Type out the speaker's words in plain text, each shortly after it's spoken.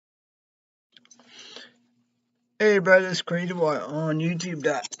Hey everybody, this is Crazy Boy on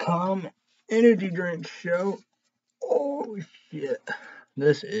YouTube.com energy drink show. Oh shit.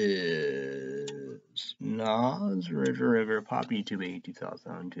 This is Nas River Pop YouTube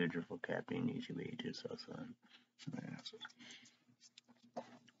 8000 Digital Caffeine YouTube 8000.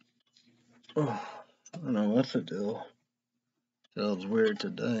 Oh, I don't know what's the deal. Feels weird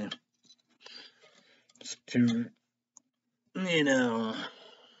today. It's too,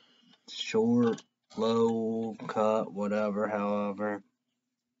 short, low, cut, whatever, however.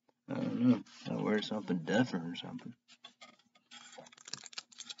 I don't know. I wear something different or something.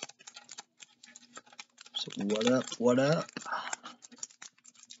 So what up? What up?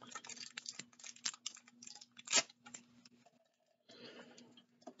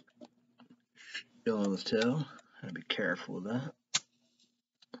 Y'all's tell. Gotta be careful with that.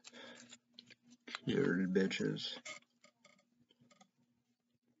 Dirty bitches.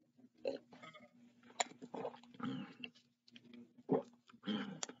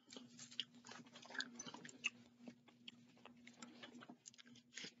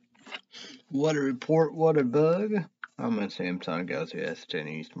 What a report, what a bug. I'm a Samsung Galaxy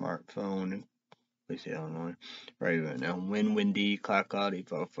S10e smartphone. At least Illinois. Right now. Wind, windy, cloudy,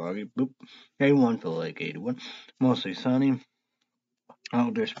 foggy. Boop. 81 feel like 81. Mostly sunny.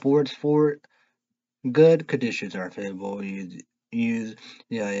 Outdoor sports for it. Good conditions are favorable. Use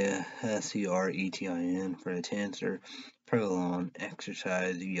the SCRETIN for the tensor. Prolong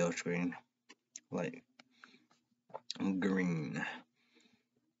exercise yellow screen. Light green.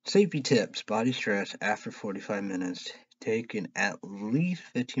 Safety tips. Body stress after 45 minutes. Taking at least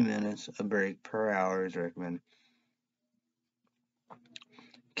 15 minutes a break per hour is recommended.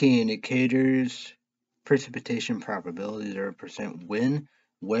 Key indicators. Precipitation probability 0%. Wind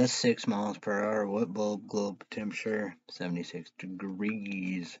west 6 miles per hour. Wet bulb globe temperature 76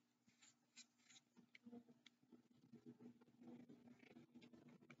 degrees.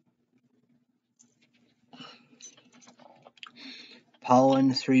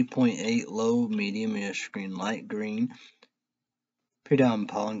 Pollen 3.8 low, medium ish green, light green.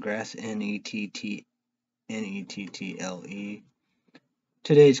 Predominant pollen grass NETTLE.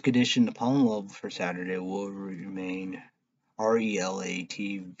 Today's condition, the pollen level for Saturday will remain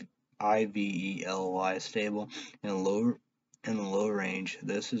RELATIVELY stable and low in the low range.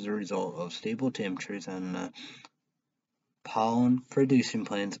 This is a result of stable temperatures, and the pollen producing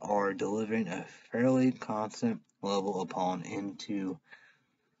plants are delivering a fairly constant level of pollen into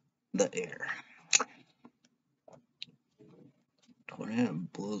the air. Tornado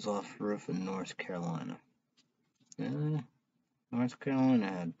blows off roof in North Carolina. North Carolina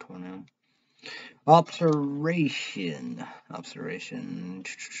had tornado. Observation.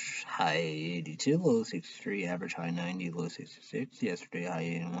 High 82, low 63, average high 90, low 66. Yesterday, high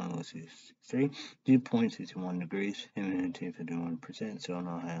 81, low 63. Dew point 61 degrees. Humidity 51%. So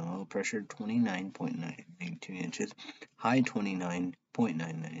no high and low. Pressure 29.92 inches. High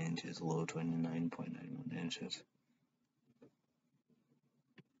 29.99 inches. Low 29.91 inches.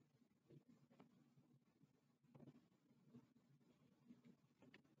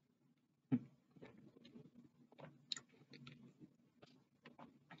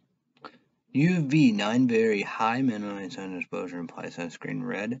 UV 9 very high minimum sun exposure implies sunscreen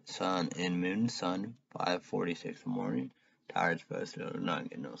red, sun and moon, sun 5:46 in the morning. Tired supposed to not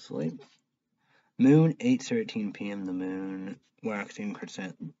get no sleep. Moon 8:13 p.m. the moon waxing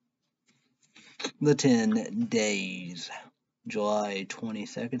crescent. The 10 days. July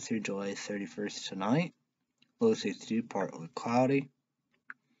 22nd through July 31st tonight. Low 62, partly cloudy.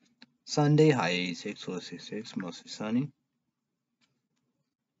 Sunday high 86, low 66, mostly sunny.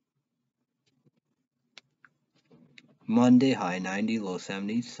 Monday high 90, low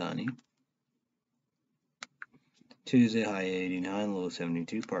 70, sunny. Tuesday high 89, low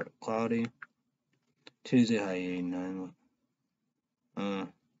 72, part cloudy. Tuesday high 89,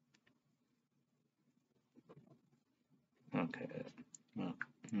 okay,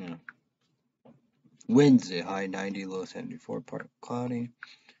 yeah. Wednesday high 90, low 74, part cloudy.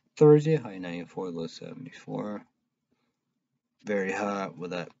 Thursday high 94, low 74. Very hot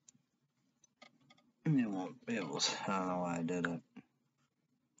with that. It was, I don't know why I did it.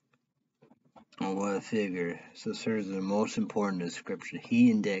 Oh, what a figure. So serves the most important description. Heat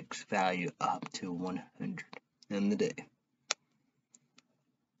index value up to 100 in the day.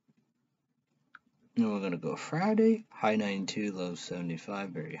 Then we're going to go Friday. High 92, low 75.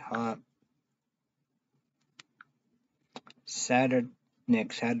 Very hot.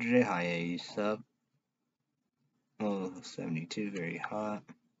 Next Saturday, high 87. Low 72. Very hot.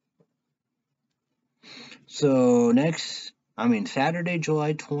 So next, Saturday,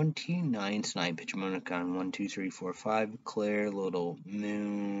 July 29th night, pitch moon on 1, 2, 3, 4, 5, clear, little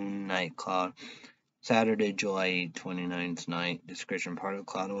moon, night cloud. Saturday, July 29th night, description part of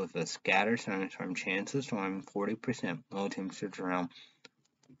cloud with a scattered thunderstorm chance of storm 40%. Low temperatures around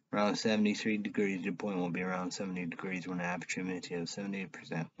 73 degrees. Dew point will be around 70 degrees when aperture humidity of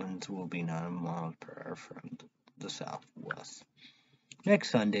 78%. Winds will be 9 miles per hour from the southwest.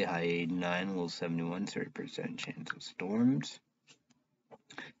 Next Sunday, high 89, low 71, 30% chance of storms.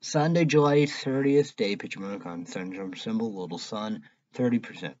 Sunday, July 30th, day, picture moon on thunderstorm symbol, little sun,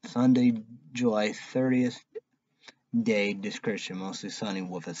 30%. Sunday, July 30th, day, description, mostly sunny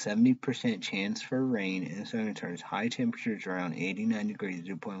with a 70% chance for rain and sun returns. High temperatures around 89 degrees.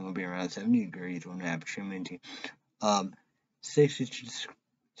 Dew point will be around 70 degrees when aperture humidity 66%.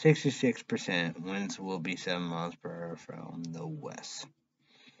 Winds will be 7 miles per hour from the west.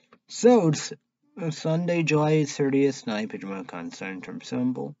 So, Sunday, July 30th night, picture moon on thunderstorm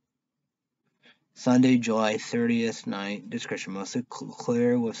symbol. Sunday, July 30th night, description mostly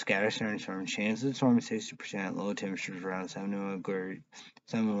clear with scattered thunderstorms. Chance of storm 60%. Low temperatures around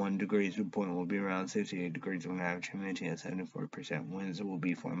 71 degrees. Dew point will be around 68 degrees when average humidity at 74%. Winds will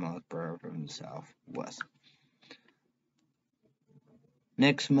be 4 miles per hour from the southwest.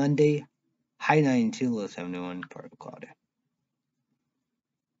 Next Monday, high 92, low 71, partly cloudy.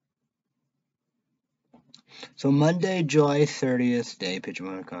 So Monday, July 30th day, picture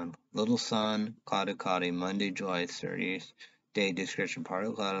moon on little sun, cloudy. Monday, July 30th day, description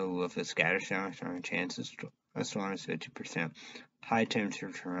partly cloudy with a scattered thunderstorm. Chance of storm is 50%. High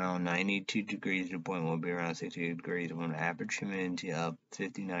temperatures around 92 degrees. Dew point will be around 68 degrees when average humidity up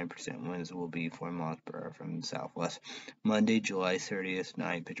 59%. Winds will be 4 miles per hour from the southwest. Monday, July 30th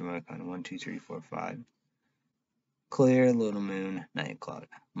night, picture moon on 1, 2, 3, 4, 5. Clear, little moon, night cloud.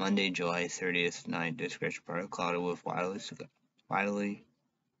 Monday, July 30th night, description partly cloudy with widely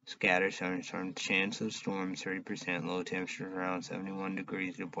scattered thunderstorms. Chance of storms 30%. Low temperature around 71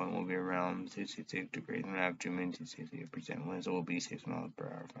 degrees. Dew point will be around 66 degrees and average humidity 68%. Winds will be 6 miles per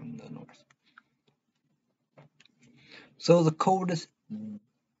hour from the north. So the coldest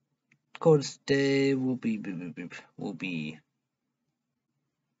day will be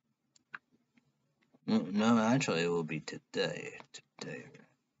no, actually it will be today.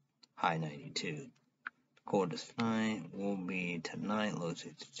 High 92. Coldest night will be tonight, low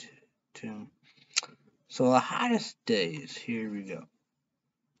 62. So the hottest days, here we go.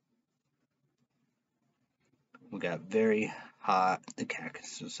 We got very hot, the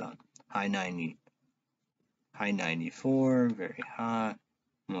Cactus of Sun. High 94, very hot.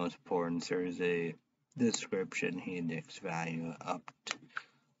 Most important Thursday description, heat index value up to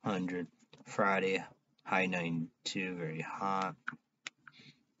 100. Friday, high 92, very hot.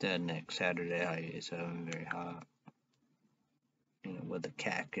 Then next Saturday, high 87, very hot. With the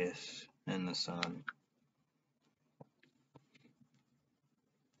Cactus and the sun.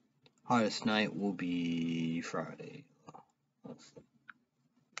 Hottest night will be Friday,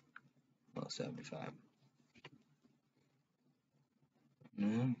 low 75.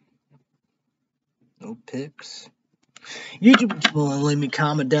 No pics. YouTube Timberland, leave me a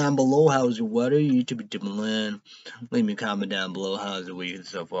comment down below. How's your weather? YouTube Timberland, leave me a comment down below. How's the week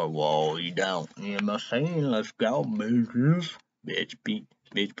so far? Whoa, you don't. You know what I'm saying? Let's go, bitches. Bitch,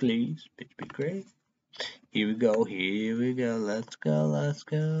 please. Bitch, be great. Here we go. Let's go. Let's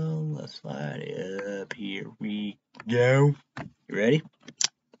light it up. Here we go. You ready?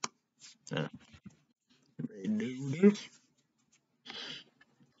 You ready to do this?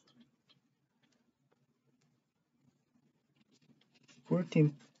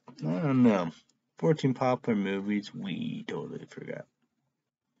 14, I don't know. 14 popular movies we totally forgot.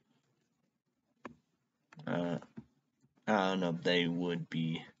 I don't know if they would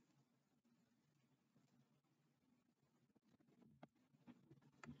be.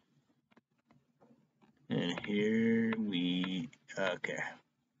 And here we, okay.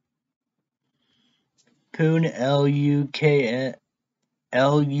 Poon,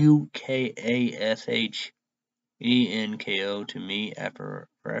 Lukashenko to me after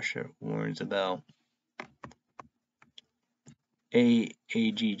Russia warns about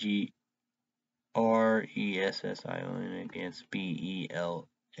AGGRESSION against BELARUS.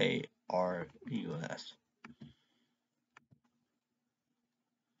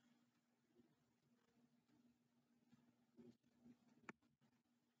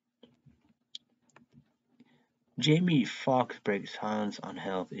 Jamie Foxx breaks silence on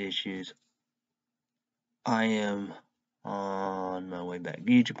health issues. I am on my way back.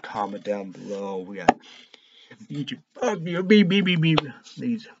 YouTube, comment down below. We got YouTube.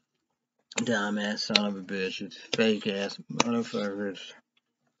 These Dumbass son of a bitches. Fake ass motherfuckers.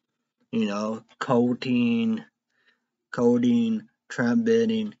 You know, codeine, Trump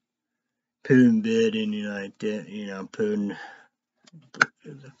bidding, Putin bidding, Putin,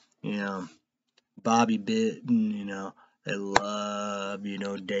 Bobby bitten, they love,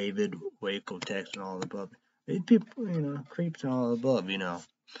 David Waco texting all above. These people, creeps and all above,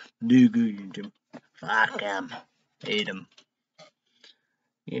 do good, fuck them, hate them,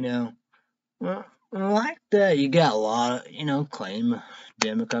 well, like that, you got a lot of, claim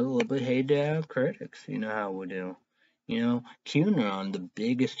Democrats a little bit hate critics, how we do. QAnon, the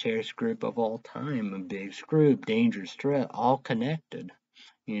biggest terrorist group of all time, a big group, dangerous threat, all connected.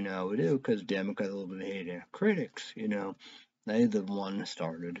 We do, because Democrats a little bit hate critics, they the one that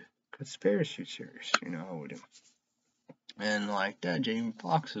started conspiracy theories, how we do. And like that, Jamie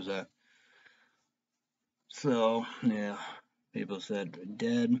Foxx is that. So, yeah, people said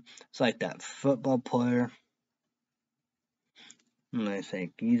dead. It's like that football player. And I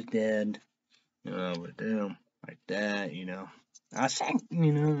think he's dead. With them, like that, I think,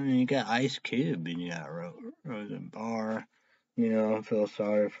 you got Ice Cube and you got Rosenbar. I feel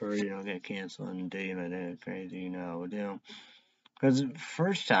sorry for, get canceled and Damon and crazy, with them. Because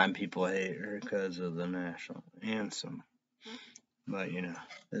first time people hate her because of the national anthem. But,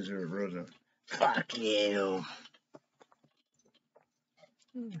 there's a Rosen. Fuck you.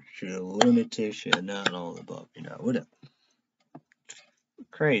 She's a lunatic, she's not all above, whatever.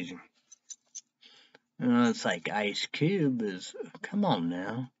 Crazy. It's like Ice Cube is, come on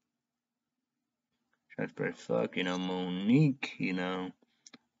now. That's pretty fuck, Monique,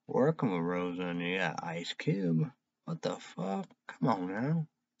 working with Rosen, Ice Cube. What the fuck? Come on now.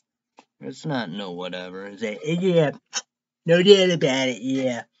 It's not no whatever. It's yeah, no doubt about it,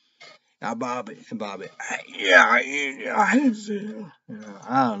 yeah. Bobby, yeah, I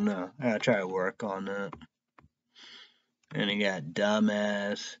don't know. I gotta try to work on that. And you got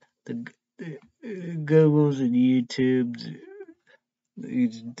dumbass, the Googles and YouTubes,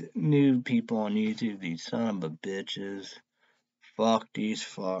 these new people on YouTube, these son of a bitches. Fuck these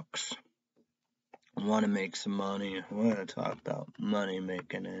fucks. I want to make some money. We're going to talk about money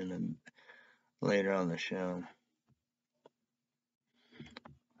making and later on the show.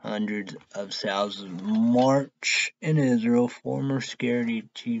 Hundreds of thousands march in Israel. Former security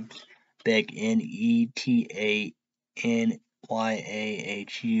chiefs beg Netanyahu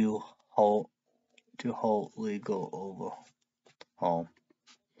to halt legal overhaul.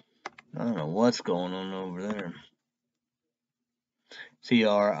 I don't know what's going on over there.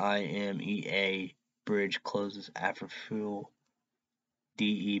 Crimea bridge closes after fuel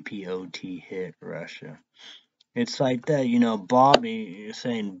depot hit Russia. It's like that, Bobby is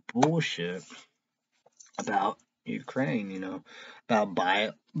saying bullshit about Ukraine, about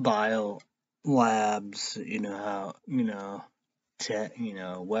bio labs, how,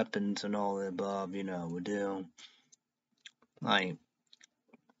 weapons and all the above, we do. Like,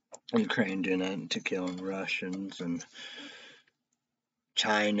 Ukraine doing it to killing Russians, and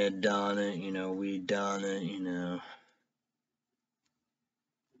China done it, we done it,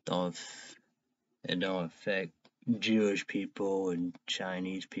 it don't affect Jewish people and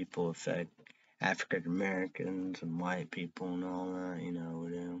Chinese people, affect African Americans and white people and all that, we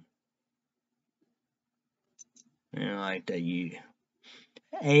do. Like that we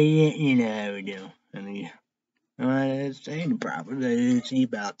do. And it's ain't a problem. They see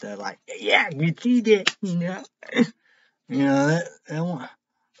about that, like, yeah, you see that, that one.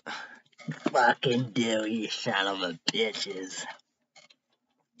 Fucking do, you son of a bitches.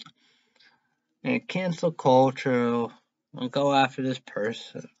 And cancel culture. I'll go after this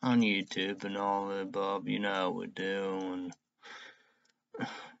person on YouTube and all the above, how we do. And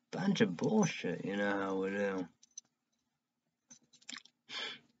bunch of bullshit, how we do.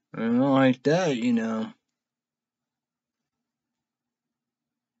 And like that, You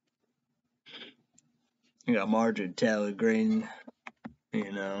got Marjorie Taylor Greene,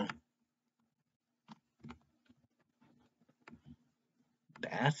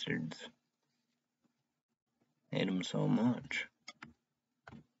 Bastards. Hate them so much.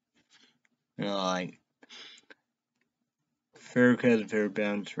 Like, Faircast of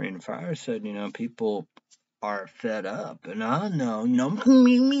Fairbound Rain and Fire said, people are fed up. And I know,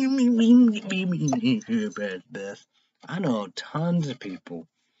 best. I know tons of people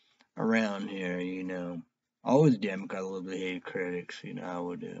around here, always Democrat, a little bit hate critics, how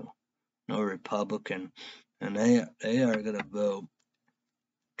we do. No Republican. And they are going to vote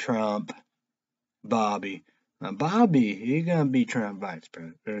Trump, Bobby. Now, Bobby, he's going to be Trump vice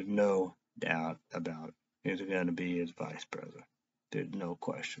president. There's no doubt about it. He's going to be his vice president. There's no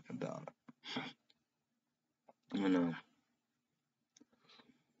question about it. You know,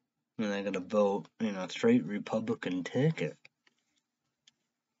 and they're gonna vote, straight Republican ticket.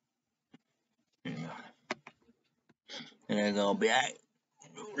 You know, and they're gonna be like,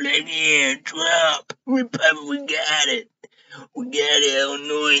 look here, Trump, Republican got it. We got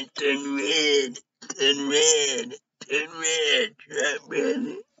Illinois, turn red, turn red, turn red, Trump,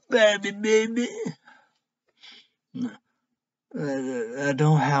 baby, baby. I don't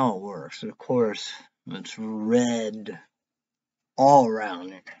know how it works. Of course, it's red all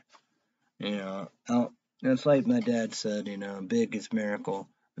around it. It's like my dad said, biggest miracle,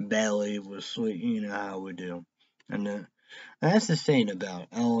 belly was sweet, how we do. And that's the thing about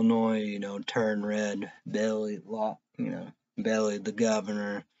Illinois, turn red, belly, belly the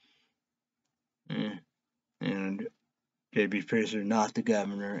governor, and J.B. Pritzker not the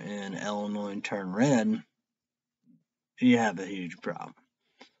governor, and Illinois turn red, you have a huge problem.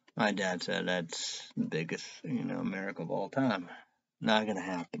 My dad said that's the biggest, miracle of all time. Not gonna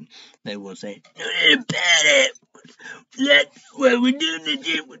happen. They will say, that's what we're doing to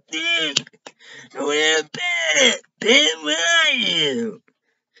do with this. What about it? Ben, where are you?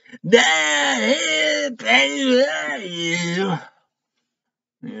 Ben, where are you?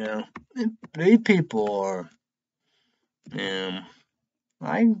 These people are,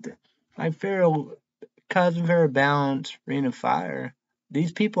 like Pharaoh, Cousin Pharaoh Balance, Ring of Fire.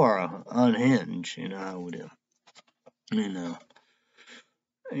 These people are unhinged, how we do.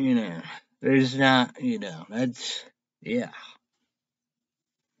 There's not, that's, yeah.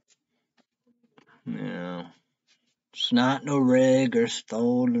 It's not no rig or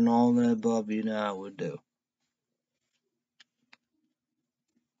stole and all that above, I would do.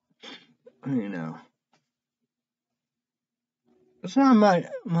 There's not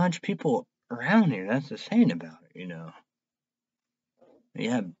much people around here. That's the thing about it,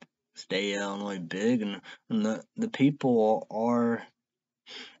 Yeah, stay Illinois big, and the people are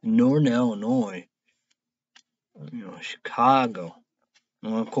Northern Illinois, Chicago.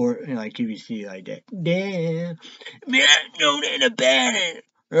 And of course, like if you see like that, damn, man, know that about it.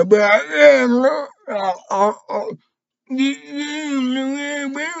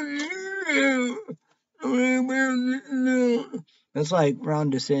 That's like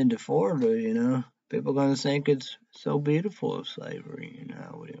Ron DeSantis, Florida, People gonna think it's so beautiful, slavery,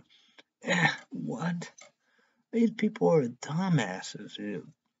 What? These people are dumbasses,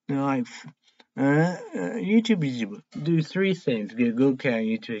 like, YouTube, do three things. Get a Google account,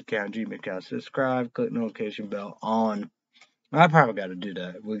 YouTube account, Gmail account, subscribe, click notification bell on. I probably got to do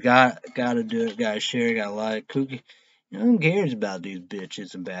that. We got to do it. Got to share. Got to like cookie. Who cares about these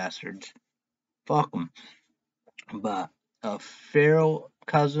bitches and bastards? Fuck them. But Pharaoh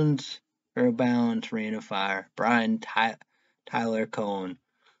Cousins, Pharaoh Balance, Rain of Fire, Brian Tyler Cohen,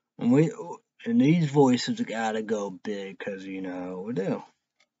 and these voices got to go big because we do.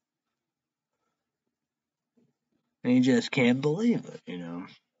 And you just can't believe it.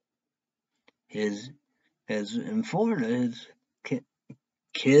 His in Florida, his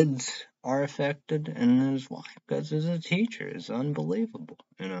kids are affected, and his wife, because he's a teacher, is unbelievable.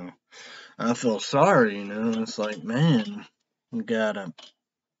 I feel sorry. It's like, man, you gotta.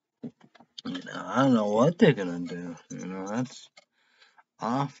 I don't know what they're gonna do. That's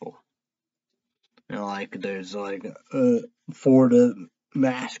awful. Like there's like Florida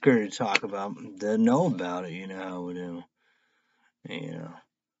massacre to talk about. They know about it. How we do.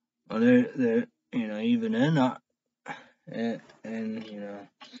 Well, they're even in and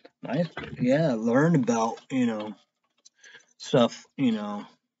nice, yeah, learn about stuff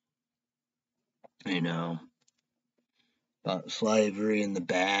about slavery and the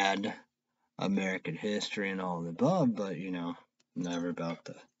bad American history and all the above, but never about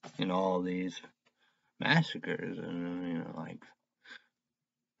the all these massacres and like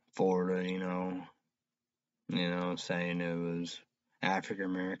Florida, saying it was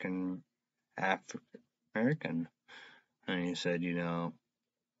African American, and he said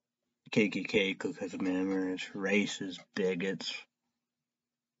KKK, Ku Klux members, racist, bigots,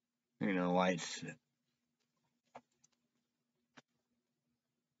 white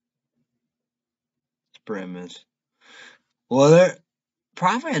supremacists. Well, they're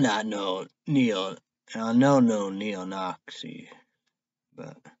probably not no neo-Nazi,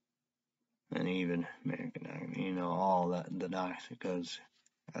 but and even American, all that the Nazi, because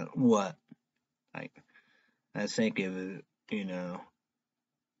what, like, I think it was,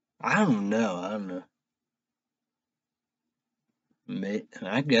 I don't know.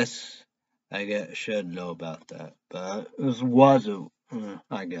 I guess should know about that, but this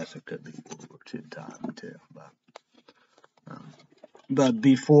I guess it could be World War II time too, but But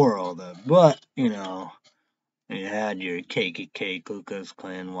before all that, but you know, you had your KKK, Ku Klux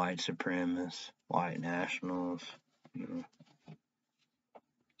Klan, white supremacists, white nationals, you know,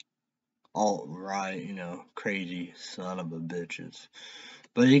 alt-right, you know, crazy son of a bitches.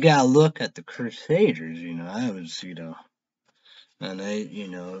 But you gotta look at the Crusaders, you know, I was, you know, and they, you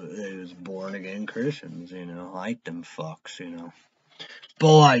know, they was born again Christians, you know, like them fucks, you know.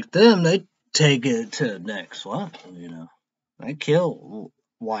 But like them, they take it to the next level, you know. They kill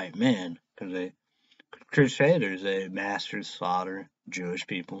white men because they Crusaders, they mastered slaughter Jewish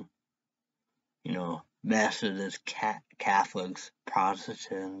people, you know, Methodists, Catholics,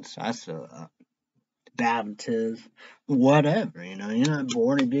 Protestants, that's Baptists, whatever, you know, you're not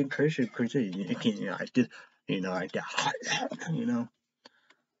born to be a Christian, you can't, you know, like this, you know, like that, you know,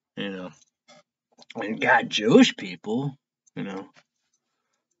 and got Jewish people, you know,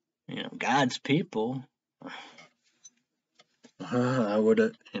 God's people, I would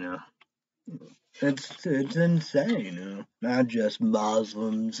have, you know, it's insane, you know, not just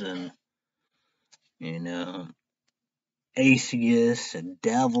Muslims and, you know, atheists and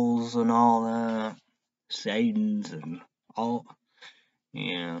devils and all that, Satans and all,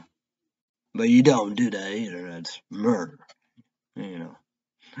 you know. But you don't do that either. That's murder, you know.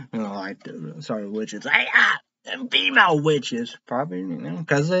 Like the witches. And female witches, probably, you know,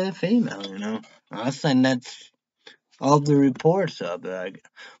 because they're female, you know. I think that's all the reports of it.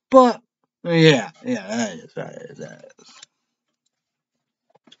 But yeah, that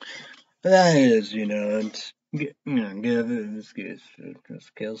is, you know, it's you know, give it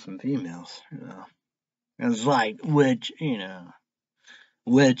just kill some females, you know. It's like witches,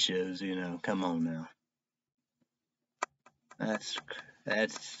 you know. Come on now, that's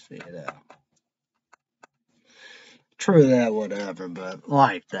you know, true that whatever, but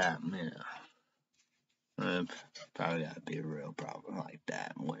like that, you know, probably gotta be a real problem like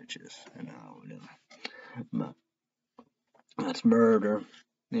that, witches, you know. But that's murder,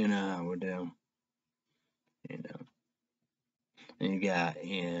 you know. With them, you know, and you got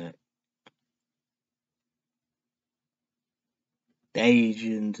the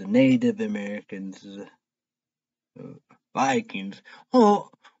Asians, the Native Americans, Vikings.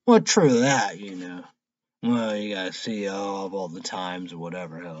 Well, true that, you know. Well, you gotta see all the times or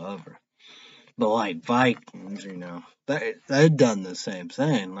whatever, however. But like Vikings, you know, they've done the same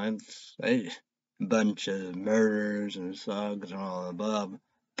thing. They a bunch of murders and thugs and all above,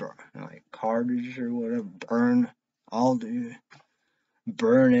 like cartage or whatever,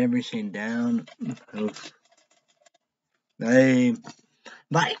 burn everything down. They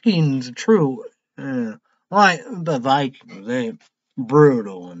Vikings, true. Like the Vikings, they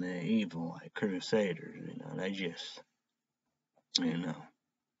brutal and they evil like Crusaders. You know, they just, you know,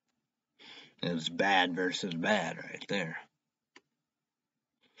 it's bad versus bad right there.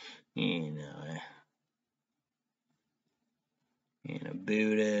 You know,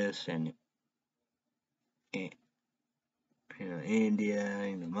 Buddhists and you know India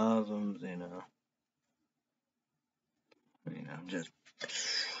and the Muslims. Just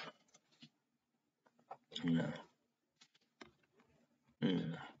you know, you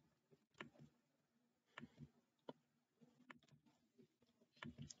know.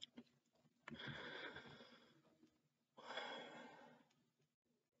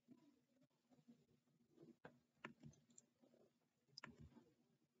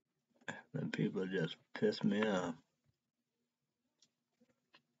 And people just piss me off.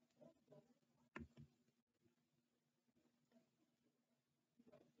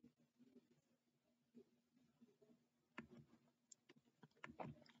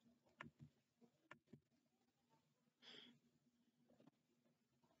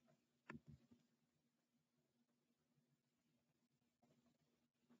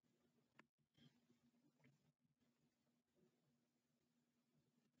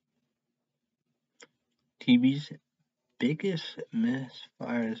 TV's biggest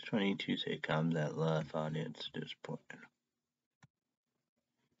misfire is 22 sitcoms that left audience disappointed.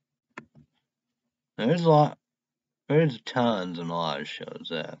 There's a lot. There's tons and a lot of shows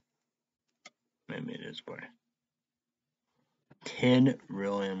that made me disappointed. 10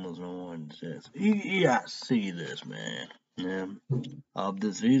 William was no one says. You gotta see this, man. Yeah. All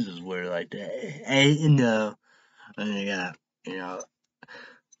diseases were like that. Hey, you know, and you got, you know,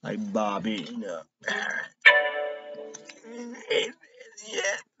 like Bobby, you know.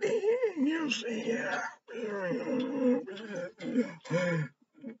 Yeah, you see, yeah.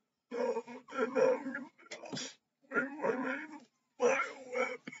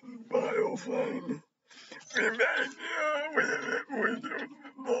 Biofilm.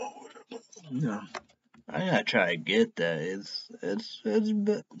 No. I gotta try to get that.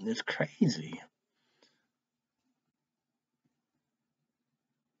 It's crazy.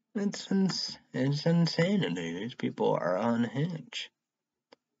 It's insanity. These people are unhinged.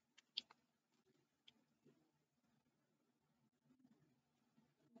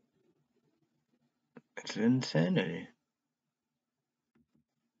 It's insanity.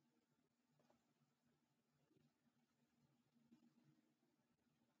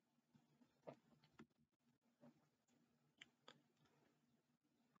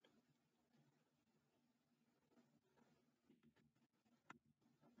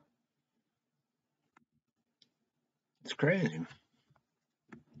 It's crazy.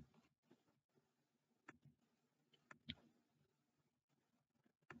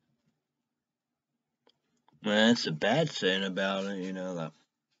 Well, that's a bad thing about it, the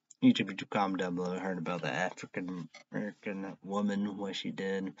YouTube comment down below. I heard about the African American woman, what she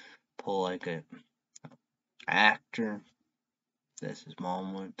did, pull like a actor. That's his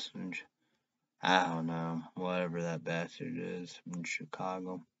mom went, and I don't know, whatever that bastard is in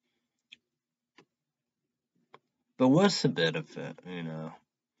Chicago. But what's the benefit,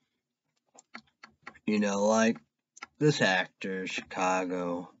 like this actor,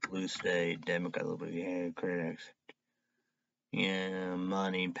 Chicago, blue state, Democrat, critics. Yeah,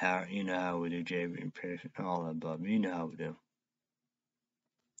 money, power, you know how we do, JV, all that above, you know how we do.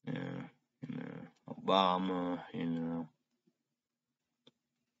 Yeah, Obama,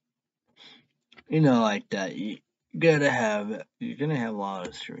 like that. You're gonna have a lot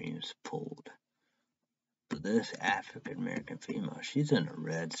of strings pulled. But this African American female, she's in a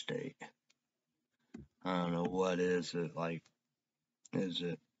red state. I don't know what is it like. Is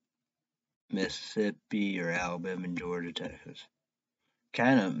it Mississippi or Alabama, Georgia, Texas?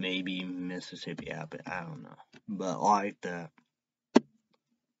 Kind of maybe Mississippi, Alabama. I don't know, but like that.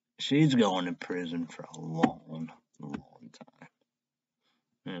 She's going to prison for a long, long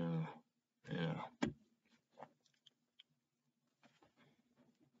time. Yeah.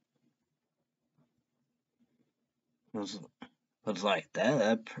 It's like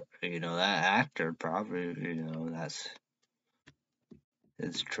that, that actor probably, that's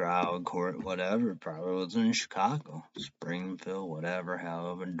his trial court, whatever, probably was in Chicago, Springfield, whatever,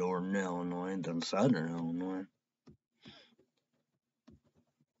 however, Northern Illinois, then Southern Illinois.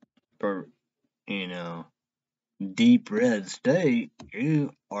 But, deep red state,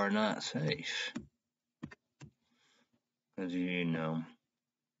 you are not safe. Because,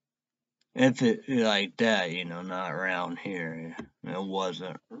 if it like that, not around here, it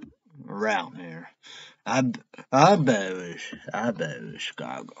wasn't around here. I bet it was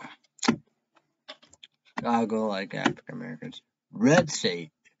Chicago. Chicago, like African Americans. Red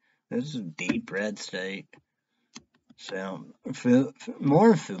state. This is a deep red state. So,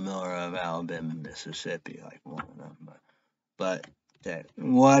 more familiar of Alabama, Mississippi, like one of them. But that,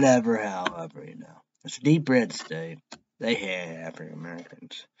 whatever, however, it's a deep red state. They hate African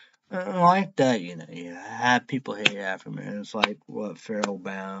Americans. Like that, you have people hate African Americans, like what Farrell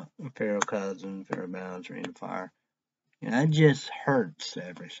Cousin, Farrell Bounds, Ring of Fire. That just hurts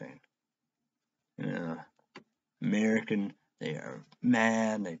everything. American, they are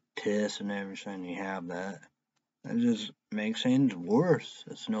mad, they piss and everything. You have that. That just makes things worse.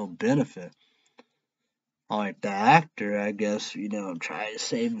 It's no benefit. Like the actor, I guess, try to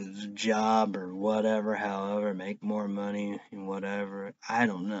save his job or whatever, however, make more money and whatever. I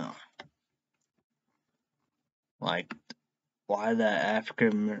don't know. Like, why that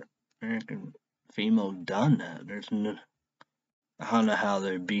African American female done that? I don't know how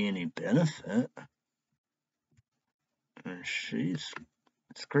there'd be any benefit. And she's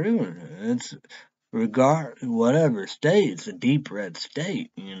screwing it. It's whatever state, it's a deep red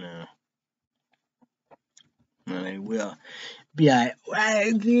state, And they will be like, why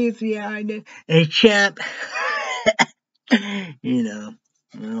is this a champ?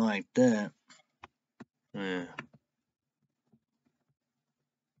 Like that. Yeah.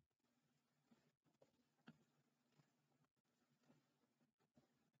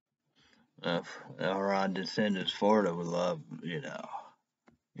 Our descendants Florida would love,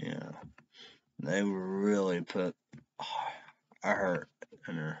 they would really put a hurt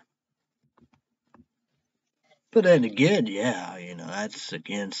in her. But then again, yeah, that's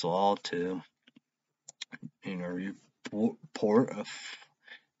against law too. Report of,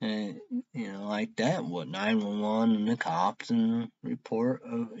 and like that, what 911 and the cops and report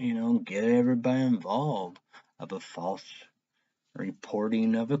of, get everybody involved of a false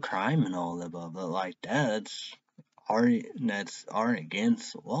reporting of a crime and all that, but like that's already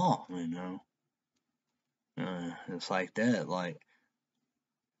against the law, It's like that, like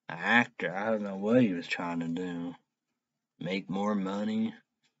actor. I don't know what he was trying to do. Make more money.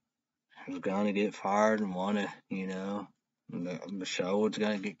 He was gonna get fired and want to, the show was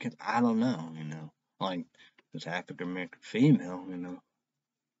gonna get. I don't know, like this African American female, you know,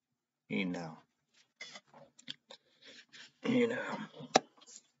 you know,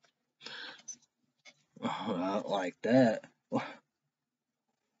 like that. Well,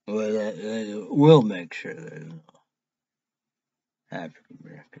 we'll make sure there's no African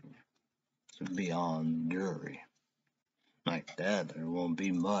American beyond jury. Like that, there won't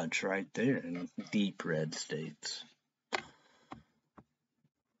be much right there in deep red states.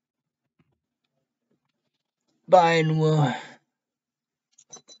 Biden will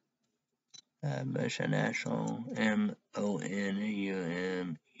Bush a national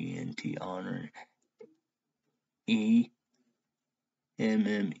MONUMENT honor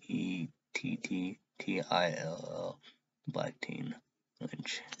EMMETTTILL Black teen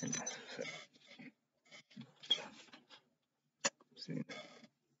lynch.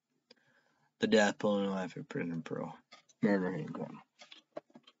 The death penalty life in prison parole. Murder income.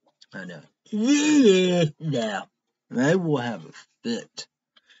 I know. Yeah. They will have a fit.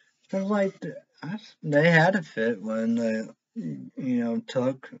 Cause like they had a fit when they,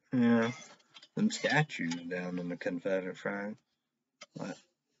 took them statues down in the Confederate flag.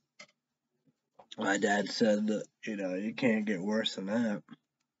 My dad said that you can't get worse than that.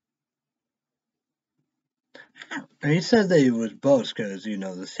 He said that it was both because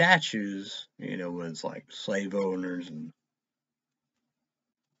the statues was like slave owners and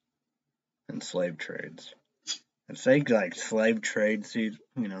slave trades. I think like slave trades, he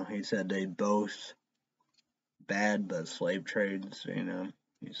said they both bad, but slave trades,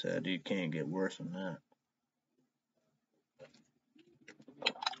 he said you can't get worse than that.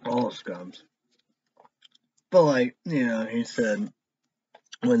 All scums. But like, he said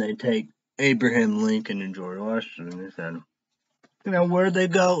when they take Abraham Lincoln and George Washington, he said, where they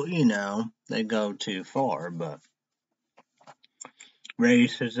go, they go too far, but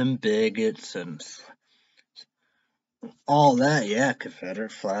racism, bigots, and all that, yeah,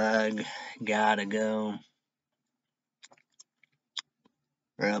 Confederate flag, gotta go.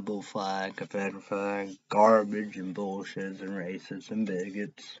 Rebel flag, Confederate flag, garbage and bullshit and racists and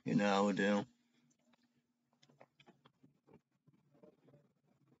bigots, we do.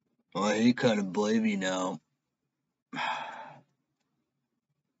 Well, he couldn't believe,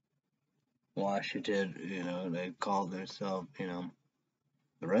 Washington, they called themselves, the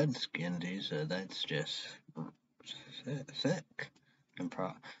Redskins. He said that's just sick. And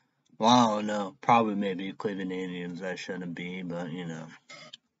well, I don't know. Probably maybe Cleveland Indians that shouldn't be, but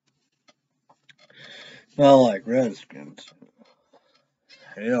Well, like Redskins.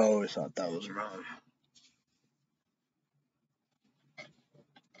 He always thought that was wrong.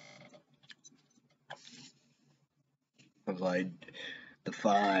 It was like the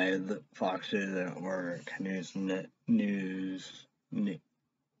 5, the Fox News Network,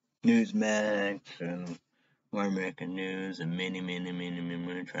 Newsmax, and More American News, and many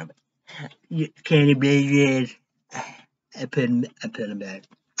Trump. Can you believe this? I put him back.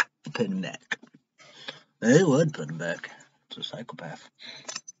 I put him back. They would put him back. It's a psychopath.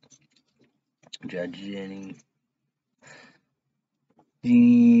 Judge Jenny.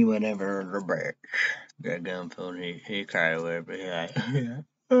 Whatever, the bitch. Greg Gunfield, he cried away, but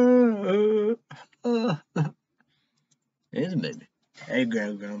he's a baby. Hey,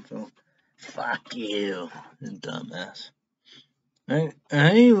 Greg Gunfield. Fuck you, dumbass.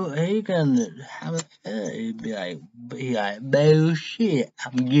 He gonna have a fit. He'd be like, bullshit,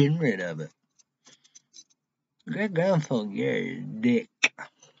 I'm getting rid of it. Greg Gunfield, you're a dick.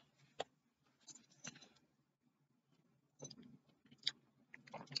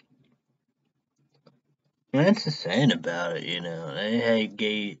 That's the saying about it, They hate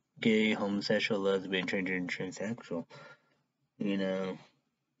gay, homosexual, lesbian, transgender, and transsexual.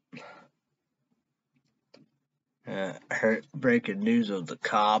 Breaking news of the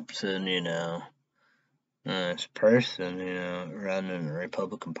cops and, this person, running the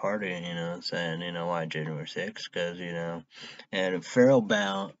Republican Party, saying, why January 6th? Because, and Farrell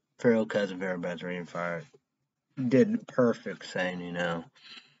cousin Farrell Bounce Reading Fire did perfect saying,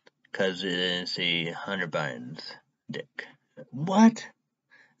 because he didn't see Hunter Biden's dick. What?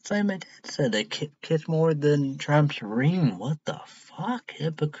 It's like my dad said, they kiss more than Trump's ring. What the fuck?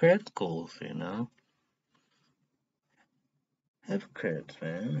 Hypocriticals, Hypocrites,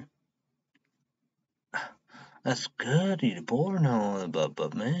 man. That's good, he's born on,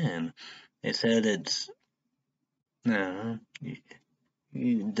 but man, they said it's,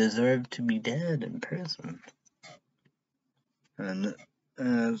 you deserve to be dead in prison. And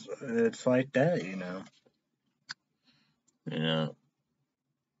it's like that, you know. You know.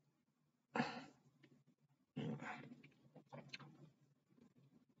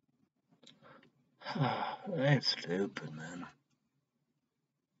 That's stupid, man.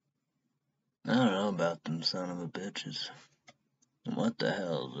 I don't know about them son of a bitches. What the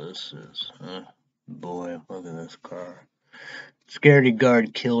hell this is, huh? Boy, look at this car. Security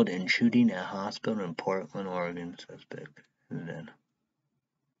guard killed in shooting at hospital in Portland, Oregon, suspect. And then.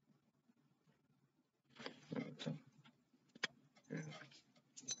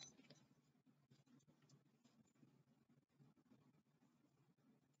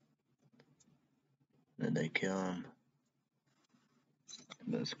 Did they kill him?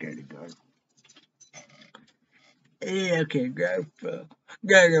 The security guard. Yeah, okay, go. Go.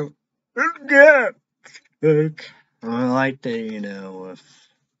 Go. I like the, you know, with.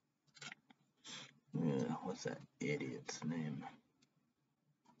 Yeah, what's that idiot's name?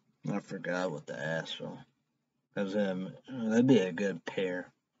 I forgot what the asshole. Cause that'd be a good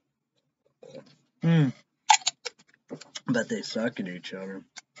pair. But they suck at each other.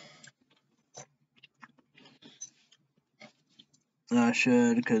 I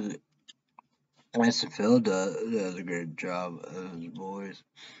should, cause Phil does a good job of his voice.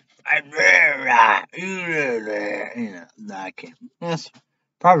 You know, I can't. That's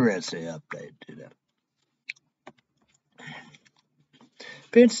probably that's the update to that.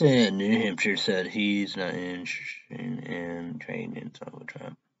 Princeton in New Hampshire said he's not interested in training Donald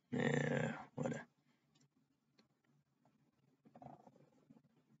Trump. Yeah, whatever.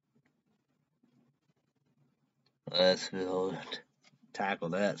 Let's tackle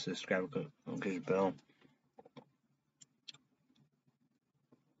that. Subscribe, okay, bell.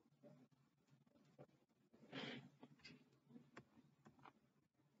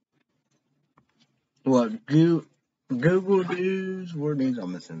 What Google News? Word News?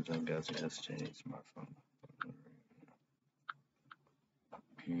 I'm missing some guys. Yes, Chinese smartphone.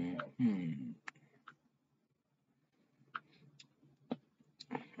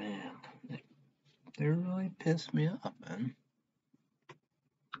 Man, they really pissed me off, man.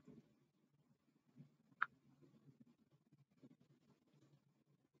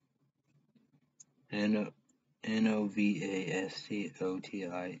 Novastota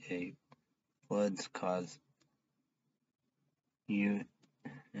floods cause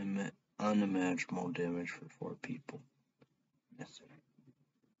unimaginable damage for 4 people. Yes.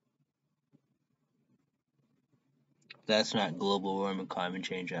 That's not global warming, climate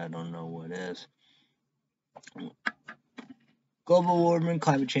change. I don't know what is. Global warming,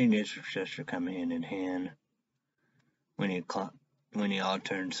 climate change, infrastructure come hand in hand. When you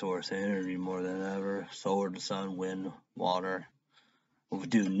alternate source energy more than ever, solar, the sun, wind, water. If we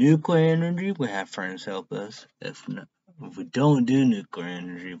do nuclear energy, we have friends help us. If we don't do nuclear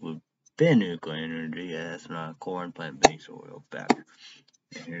energy, we've been nuclear energy. Yeah, it's not corn, plant-based oil. Back.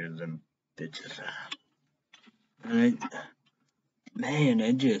 Here's them bitches. And man,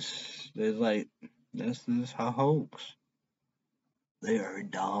 they're like, this is a hoax. They are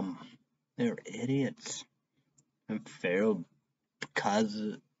dumb. They're idiots. And Pharaoh, because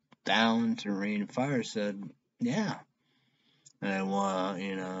Downs and Rain and Fire said, yeah, and want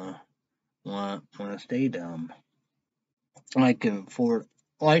to stay dumb. Like for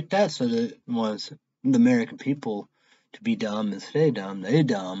like that, so that wants the American people to be dumb and stay dumb. They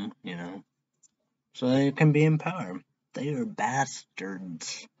dumb, so they can be in power. They are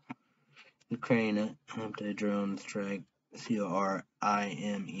bastards. Ukraine anti-drone strike.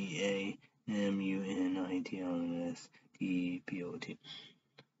 CRIMEAMUNITONSDPOT.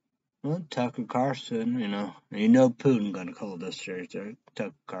 Well, Tucker Carlson, Putin gonna call this church.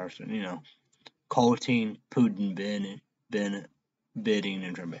 Tucker Carlson, quoting Putin been bidding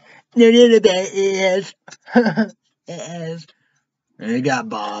and Trump. No, it is. It is. And they got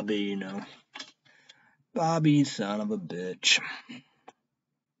Bobby, Bobby, son of a bitch.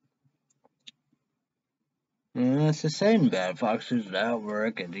 And that's the same bad foxes at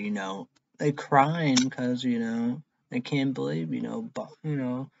work, and they crying because they can't believe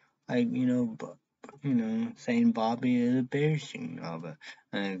saying Bobby is embarrassing of it,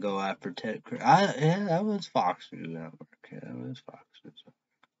 and go after Ted Cruz. Yeah, that was foxes at work. Yeah, that was foxes.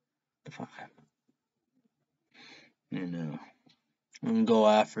 The fuck, and go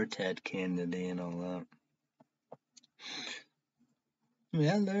after Ted Kennedy and all that.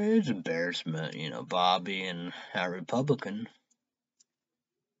 Yeah, there is embarrassment, Bobby and a Republican.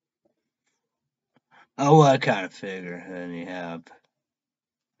 Oh, I kind of figure. Then you have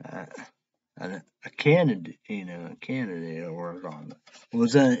a candidate, a candidate that worked on it.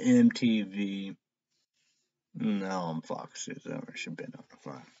 Was that MTV? No, on Fox News. Or should been on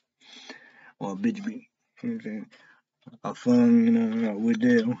Fox. Well, bitch, be a fun, we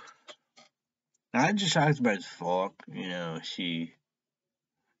do. I just talked about his fuck. She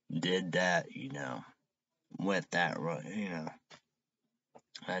did that. With that, right?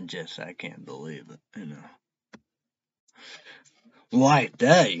 I can't believe it. Like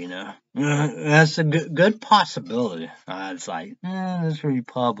that. That's a good possibility. It's like, this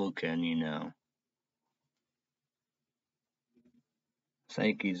Republican. I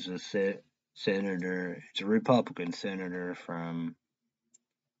think he's a senator. He's a Republican senator from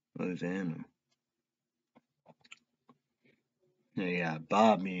Louisiana. Yeah,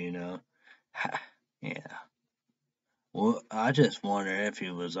 Bobby. Yeah. Well, I just wonder if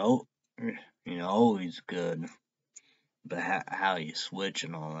he was always good, but how you switch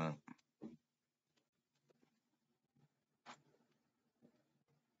and all that.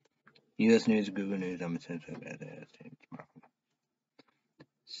 U.S. News, Google News, I'm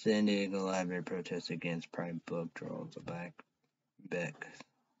San Diego Library protests against private book draws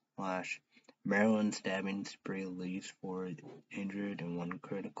backlash. Maryland stabbing spree leaves 4 injured and 1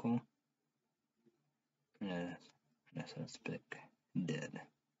 critical. Suspect dead.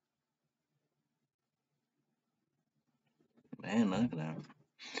 Man, look at that.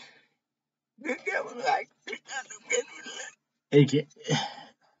 Hey,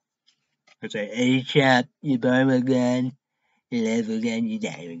 chap, you buy a gun, you live again, you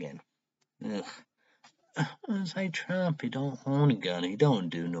die again. Ugh. It's like Trump, he don't own a gun, he don't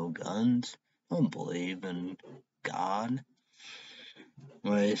do no guns, don't believe in God.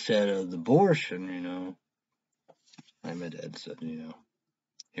 When he said of abortion, like my dad said,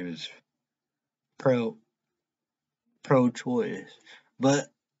 he was pro-choice,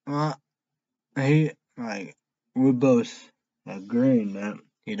 but we're both agreeing that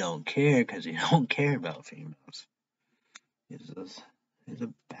he don't care because he don't care about females. He's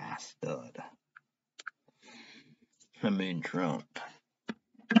a bastard. I mean Trump.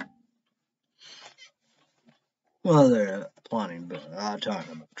 Well, they're plotting, but I'm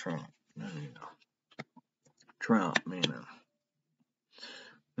talking about Trump. Trump, and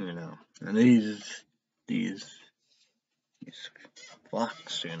these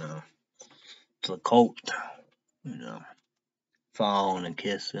fucks, it's a cult, following and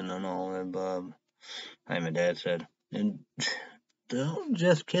kissing and all that above. Like my dad said, and don't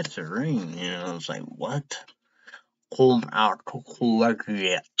just kiss the ring, it's like, what? Come out to collect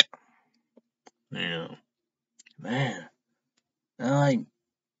it. Man, I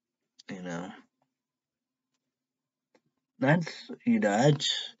that's,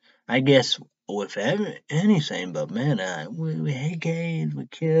 I guess, with anything, but man, we hate gays, we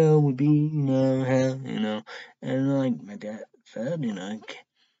kill, we beat, and like my dad said,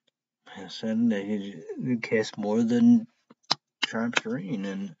 I said that he kiss more than Trump's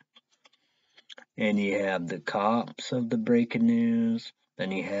ring, and you have the cops of the breaking news,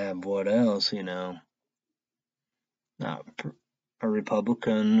 then you have what else, not a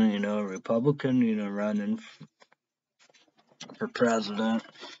Republican, running for president,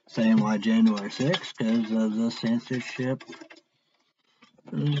 saying why January 6th because of the censorship.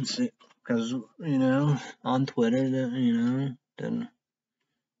 Because, on Twitter, didn't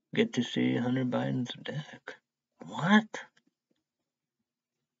get to see Hunter Biden's dick. What?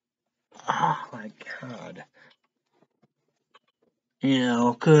 Oh my god.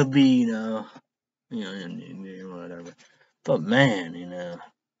 Could be, whatever. But man,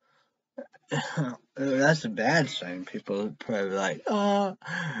 that's a bad sign. People are probably like, oh,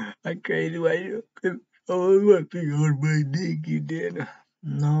 I crazy why you want to on my dick, you did.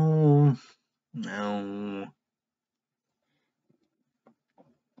 No.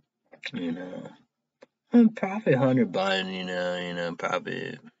 And probably Hunter Biden,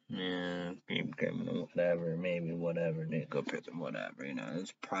 probably, keep criminal, whatever, maybe whatever, need to go prison, whatever,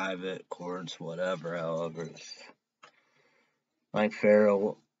 it's private courts, whatever, however, like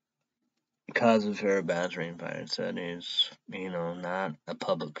cousin Farrell Rainfire said, he's, not a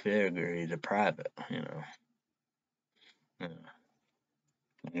public figure, he's a private,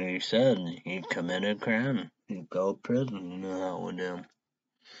 He said he committed a crime, he'd go to prison, how with him.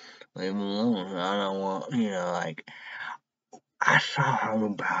 Leave him alone. I don't want, like, I saw him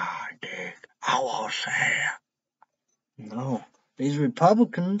about dick. I won't say it. No. These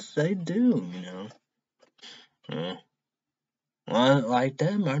Republicans, they do, Well, like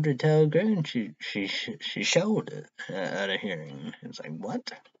that, Marjorie Taylor Greene, she showed it at a hearing. It's like, what?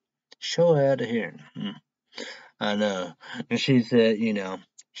 Show it at a hearing. I know. And she said, the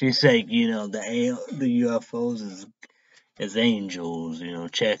UFOs his angels,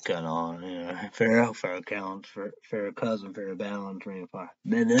 checking on, Pharaoh counts, Pharaoh cousin, Pharaoh balance, ring of fire.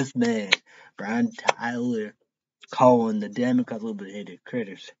 Then this man, Brian Tyler, calling the Democrats a little bit hated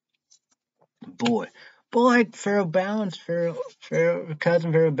critics. Boy, Pharaoh balance, Pharaoh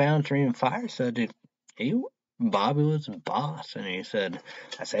cousin, Pharaoh balance, ring of fire said Bobby was the boss, and he said,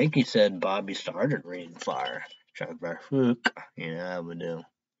 I think he said Bobby started Ring of Fire. Chuck Barfoot, I would do.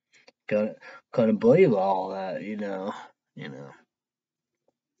 Couldn't believe all that,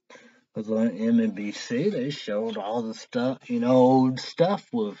 Because on MNBC, they showed all the stuff, old stuff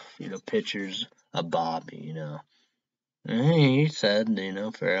with, pictures of Bobby, And he said,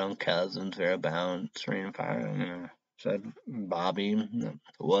 Pharaoh Cousins, Pharaoh Bounce, Ring of Fire, said Bobby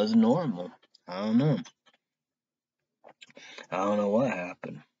was normal. I don't know. I don't know what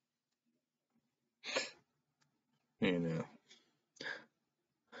happened.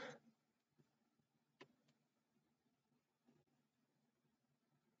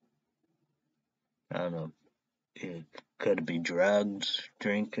 I don't know. It could be drugs,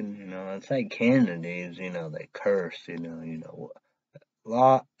 drinking, It's like Kennedys, they curse, a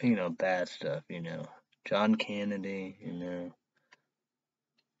lot, bad stuff, John Kennedy,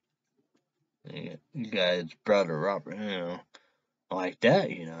 you guys' brother Robert, like that,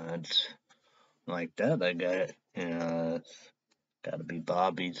 it's like that. I got it, it's got to be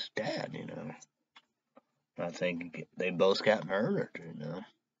Bobby's dad, I think they both got murdered,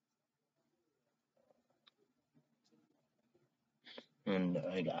 And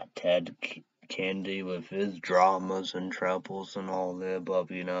I got Ted Kennedy with his dramas and troubles and all the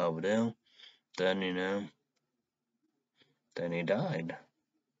above, over there. Then, then he died,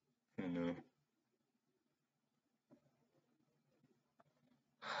 I don't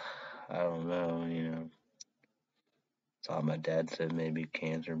know, Thought my dad said maybe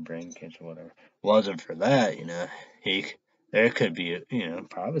cancer, brain cancer, whatever. Wasn't for that, there could be,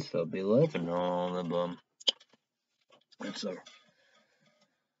 probably still be living on the bum. It's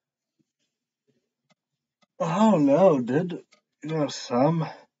I don't know, did, some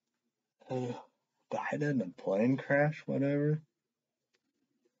died in a plane crash, whatever.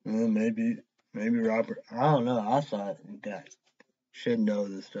 Maybe Robert, I don't know, I thought he should know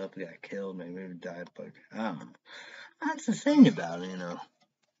this stuff, he got killed, maybe he died, but I don't know. That's the thing about it,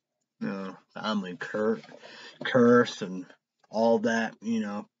 family curse and all that,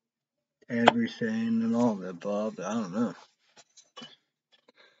 everything and all the above. I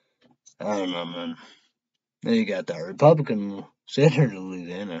don't know, man. Then you got that Republican senator in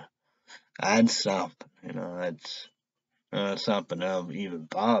Louisiana. That's something, that's something else. Even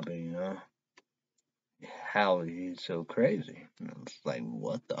Bobby, how he's so crazy. It's like,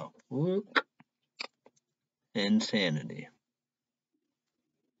 what the fuck? Insanity.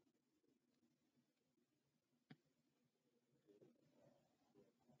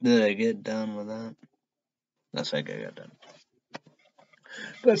 Did I get done with that? I think I got done.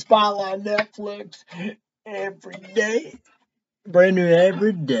 But Spotlight Netflix every day. Brand new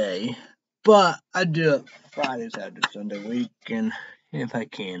every day. But I do it Friday, Saturday, Sunday, weekend, if I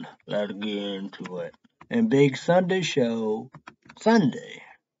can. Let get into it. And big Sunday show, Sunday.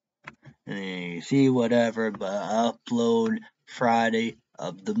 And you see whatever, but I upload Friday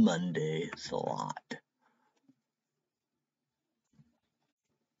of the Monday slot.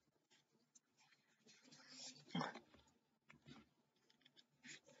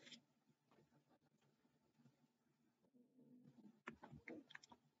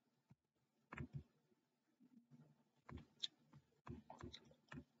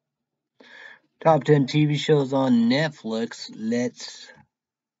 Top 10 TV shows on Netflix. Let's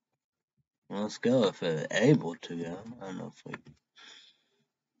go if we're able to go. I don't know if we.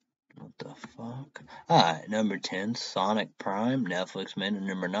 What the fuck? Alright, number 10, Sonic Prime. Netflix made it.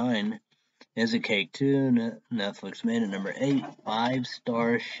 Number 9, Is It Cake 2? Netflix made it. Number 8,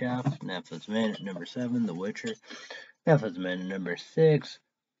 5-Star Chef. Netflix made it. Number 7, The Witcher. Netflix made it. Number 6,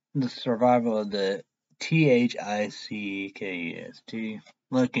 The Survival of the Thickest.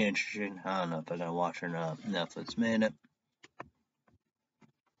 Look interesting. I don't know if I'm gonna watch or not. Netflix made it.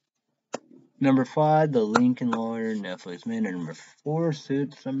 Number 5, The Lincoln Lawyer. Netflix made it. Number 4,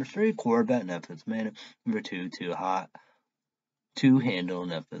 Suits. Number 3, Quarterback. Netflix made it. Number 2, Too Hot to Handle.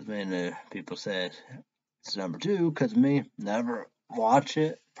 Netflix made it. People say it's number 2 because me. Never watch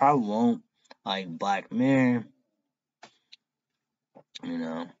it. Probably won't. Like Black Mirror.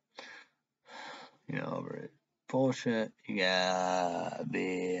 Over it. Bullshit. You got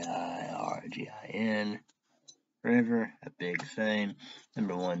BIRGIN. River, a big thing.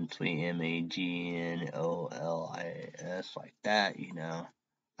 Number 1, Sweet MAGNOLIS, like that,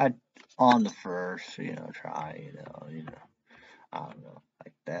 I on the first, try, I don't know,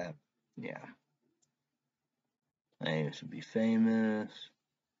 like that. Yeah. I used to be famous.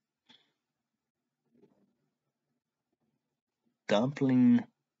 Dumpling.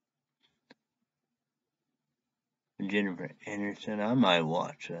 Jennifer Anderson. I might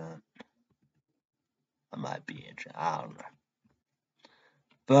watch that. I might be interested. I don't know.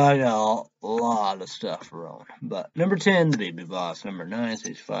 But I got a lot of stuff wrong. But number 10, The Baby Boss. Number 9,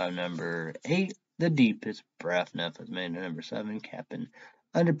 Stage 5. Number 8, The Deepest Breath. Netflix made it. Number 7, Captain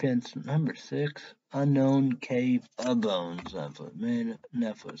Underpants. Number 6, Unknown Cave of Bones. Netflix made it.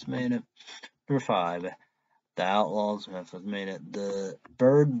 Netflix made it. Number 5, The Outlaws. Netflix made it. The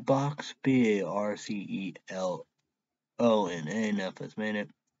Bird Box. Barcelona. Netflix made it.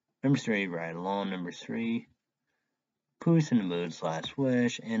 Number 3, Ride Along. Number 3, Puss in the Mood /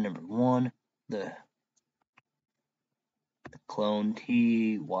 Wish. And number 1, the Clone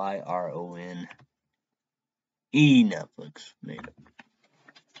Tyron Netflix made it.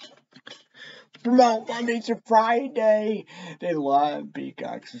 Promote Monday to Friday. They live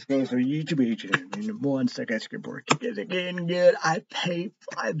Peacocks. This goes to YouTube. And one second report. Is again good. I pay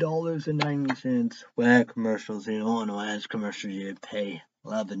 $5.90. When commercials in Illinois as commercials you pay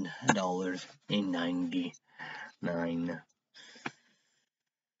 $11.99.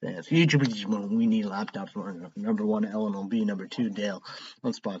 YouTube, we need laptops. Number 1, LNLB. Number 2, Dell.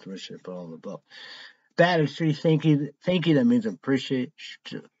 On sponsorship, all the above. Battery, thank you. That means appreciate.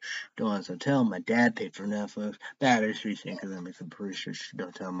 Don't tell my dad paid for Netflix. Battery, thank you. That means appreciate.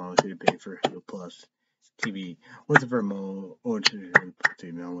 Don't tell mom who paid for Hulu Plus TV. What's the remote or to I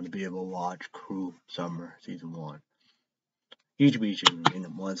want to be able to watch Cruel Summer Season 1. YouTube in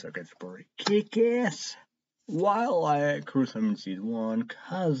 1 second story. Kick ass. While I at Cruel Summer Season 1,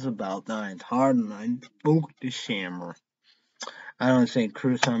 cause about 9 hard and I broke the shammer. I don't think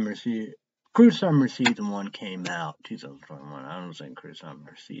Cruel Summer Season 1 came out 2021. I don't think Cruel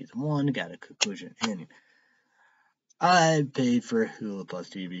Summer Season 1 got a conclusion ending. I paid for Hulu Plus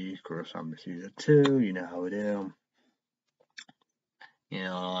TV, Cruel Summer Season 2. You know how we do. You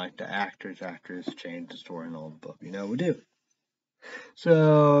know, like the actors change the story and all the above. You know we do.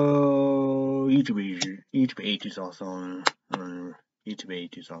 So each page is also on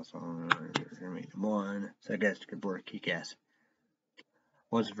one. So I guess it could work. Kick ass.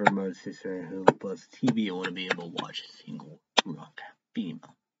 What's for most sister who plus TV I want to be able to watch a single drunk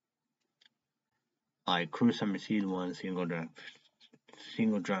female. Like Cruel Summer Season 1, single drunk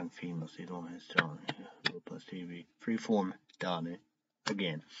female Season 1 is still on Hulu Plus TV. Freeform done it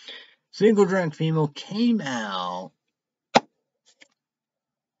again. Single drunk female came out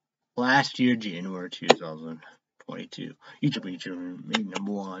last year, January 2022. Each made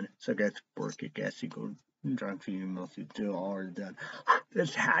number 1. So I guess work it. Guess single drunk female Season 2 already done.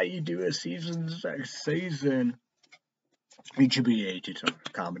 That's how you do a season. Each of the ages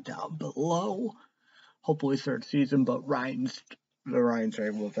comment down below. Hopefully third season, but Ryan's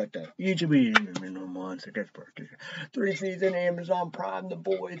rate will affect that. Each of the minimum ones. I guess 3 season Amazon Prime. The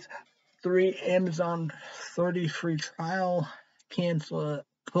Boys 3 Amazon 30 free trial. Cancel it.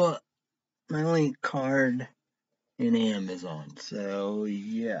 Put my link card in Amazon. So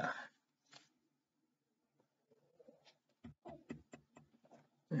yeah.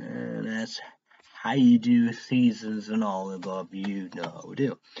 And that's how you do seasons and all the above. You know how we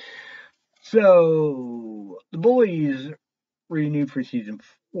do. So The Boys renewed for season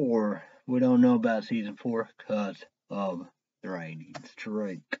 4. We don't know about season 4 because of the writing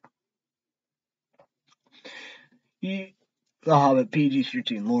strike. The Hobbit,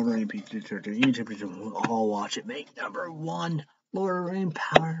 PG-13, Lord of the Rings, PG-13, YouTube, all watch it. Make number 1, Lord of the Rings,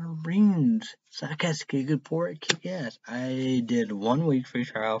 Power Rings. Sarcastic, good for it, kick ass. I did 1 week free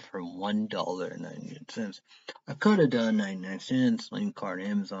trial for $1.98. I could have done 99 cents, link card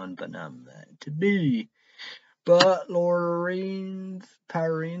Amazon, but not meant to be. But Lord of the Rings,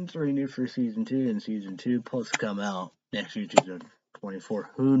 Power Rings renewed for season 2, and season 2 plus come out next year, 2024.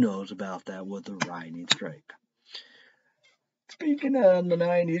 Who knows about that with the writing strike? Speaking of the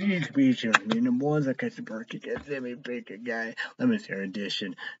 90s, you could be showing me the ones that catch the bird, you get Jimmy Baker guy. Let me see our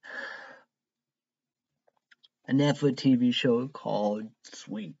edition. A Netflix TV show called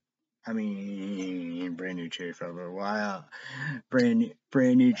Sweet. Brand new cherry flavor. Wow. Brand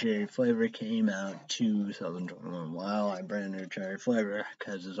new cherry flavor came out 2021. Wow, brand new cherry flavor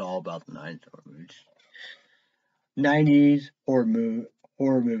because it's all about the 90s horror movies. 90s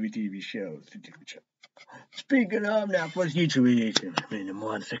horror movie TV shows. Speaking of Netflix, YouTube,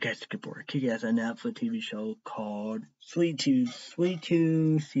 once I guess kick-ass on Netflix TV show called Sweet Tooth. Sweet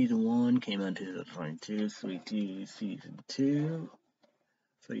Tooth season 1 came out in 2022. Sweet Tooth season 2.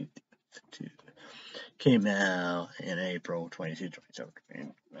 Sweet Tooth. came out in April 22,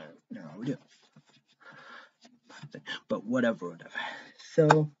 27. No, we do. But whatever.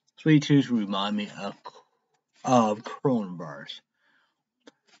 So, Sweet Tooth remind me of coronavirus.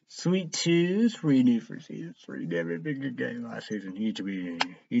 Sweet Tooth renewed for season 3. Never been a good game last season. Each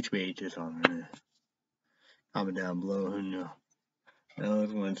is on there. Comment down below who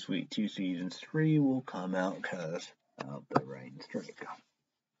knows when Sweet Tooth season 3 will come out because of the rain streak.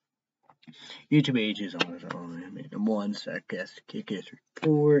 YouTube ages on its own. I mean, the one sarcastic kick-ass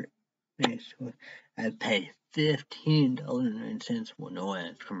report. I pay $15.09 with no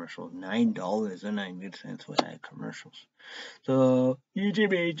ads commercials. $9.90 with ad commercials. So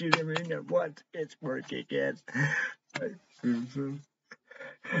YouTube ages, I mean, what it's working at.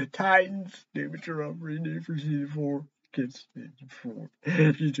 Titans, David Jerome, renewed for season 4. Kids season 4.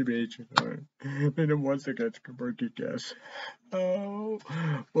 YouTube ages. I mean, once it gets converted, guess. Oh,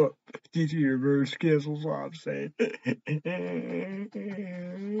 well, DC Universe cancels what I'm saying.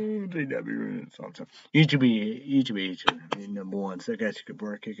 JW and something. YouTube, number one. So I guess you could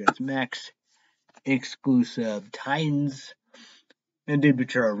work against Max exclusive Titans and David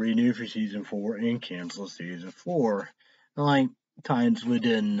Charles renewed for season 4 and cancel season 4. Like Titans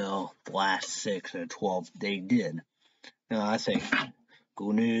within the last 6 or 12 they did. I say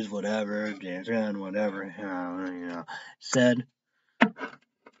Cool News, whatever, James Gunn, whatever, said,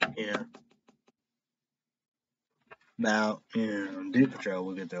 about, Doom Patrol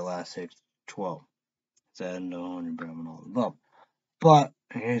will get their last 6, 12. Said, no, and Brown and all above. But,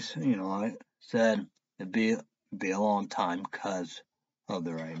 he's, like said, it'd be a long time because of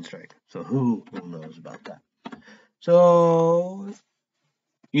the writing strike. So who knows about that? So,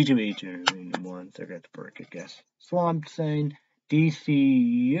 each one, so I got the break, I guess. Swamp Thing, DC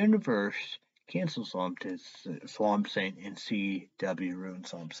Universe, cancel Swamp Thing and CW ruin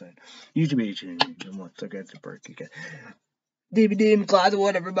Swamp Thing. each one, so I got the break, I guess. DVD in the closet,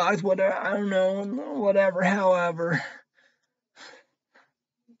 whatever, box, whatever, I don't know, whatever, however.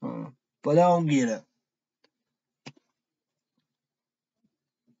 But I don't get it.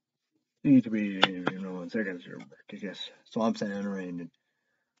 One second, I guess. So I'm saying unrated.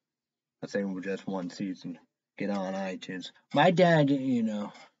 I think we're just one season. Get on iTunes. My dad,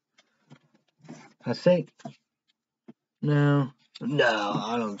 I think. No,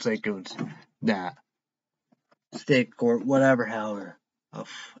 I don't think it was that. Stick or whatever, however.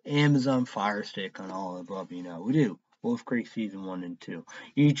 Amazon Fire Stick on all above, we do. Wolf Creek season 1 and 2.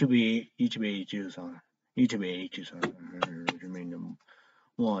 Each of ages on. Number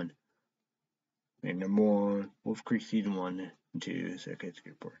 1. Number 1, Wolf Creek season 1 and 2. Second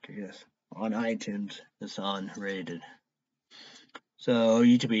report, I guess. On iTunes, it's unrated. So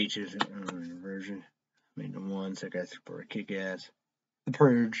each of ages version. Number 1, second report, Kick Ass. The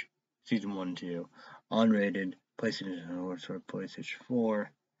Purge season 1 and 2. Unrated. PlayStation Network for PlayStation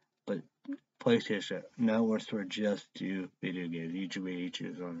 4, but PlayStation Network for just 2 video games. Each of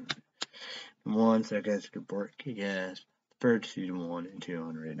ages on 1 second report, Kick-Ass, Purge season 1 and 2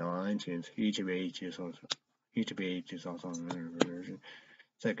 unrated on iTunes. Each of ages also on another version.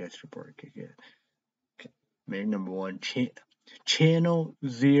 Second report, Kick-Ass. Okay. Number 1, Channel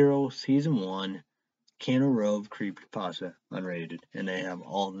 0 season 1. Cano Rove Creepypasta unrated, and they have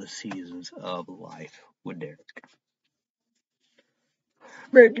all the seasons of Life with Derek.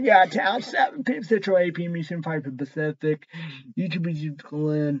 Breaking out town, 7 p.m. Central, 8 p.m. Eastern, 5 p.m. Pacific. YouTube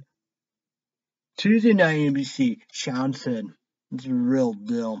Glenn. Tuesday night NBC. Sean said, it's a real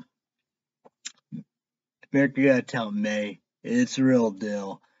deal. America Got Talent May. It's a real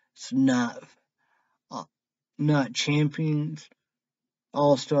deal. It's not Champions,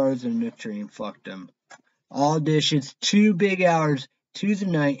 All Stars, and Victory. Fuck them. Auditions, 2 big hours. Tuesday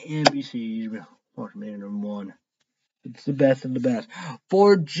night NBC. Number 1. It's the best of the best.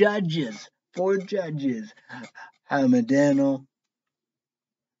 4 judges. Hamadano,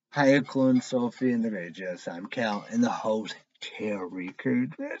 Hayako, and Sophie, and the great judge, Sam Cal, and the host, Terry Crews.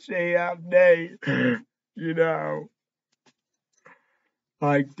 Let's say update.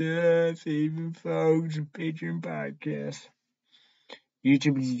 Like this, even folks, Patreon podcast.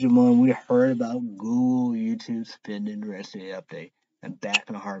 YouTube is the one we heard about Google, YouTube spending the rest of the update. And back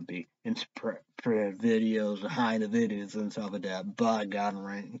in a heartbeat and spread videos, hide the videos and stuff like that. But I got them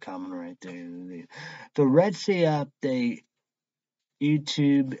right and coming right there. The Red Sea update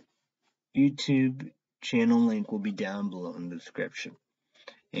YouTube channel link will be down below in the description.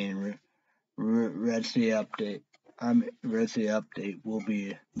 And Red Sea update will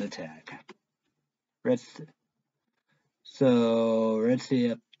be the tag. Red Sea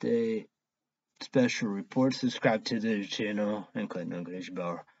update. Special reports, subscribe to the channel and click the notification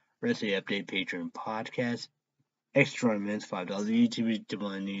bell Rest of the update Patreon podcast. Extra tournaments, $5 YouTube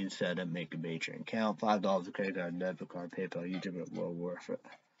money setup, make a Patreon account, $5 credit card, debit card, PayPal, YouTube, well worth it.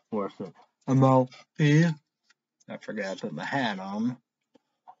 Worth it. MLB. I forgot to put my hat on.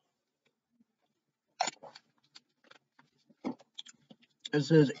 It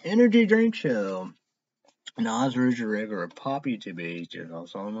says Energy Drink Show. Nas Rouge Regular Poppy to be just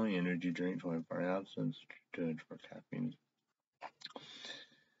also only energy drink 24 ounces for caffeine.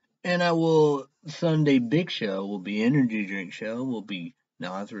 And I will Sunday Big Show will be Energy Drink Show will be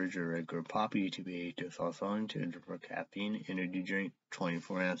Nas Rouge Regular Poppy to be just also only 200 for caffeine energy drink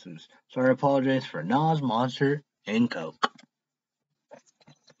 24 ounces. So I apologize for Nas, Monster, and Coke.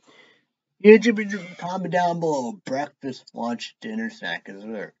 YouTube, comment down below. Breakfast, lunch, dinner, snack, and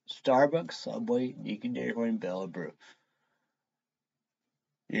dessert. Starbucks, Subway, Deacon Dairy Queen, Bella Brew.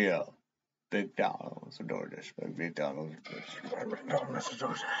 Yeah. McDonald's, DoorDash, McDonald's.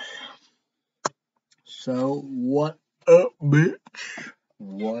 So, what up, bitch?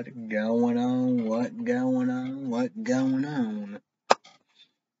 What going on? What going on? What going on?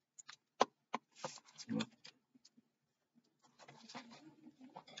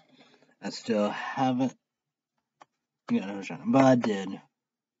 I still haven't got no shot, but I did.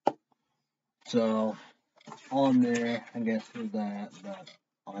 So, on there, I guess with that, but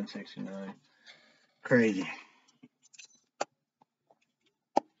on 69. Crazy.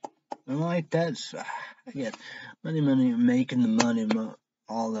 And like that's, I guess, money, making the money,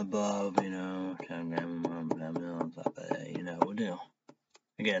 all above, you know, we'll do.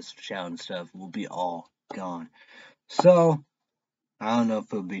 I guess shouting stuff will be all gone. So, I don't know if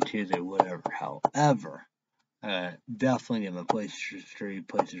it'll be Tuesday, whatever. However, definitely get my PlayStation 3,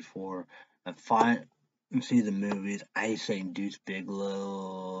 PlayStation 4, and see the movies. I say Deuce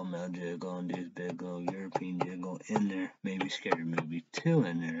Bigalow, Mel Jiggle, and Deuce Bigalow, European Jiggle in there. Maybe Scary Movie 2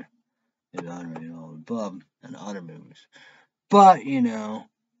 in there. Maybe Unrated All Above and other movies. But, you know,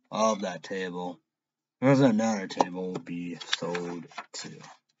 all of that table, there's another table will be sold too.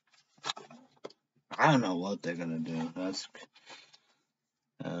 I don't know what they're gonna do.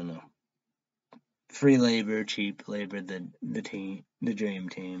 I don't know. Free labor, cheap labor, the dream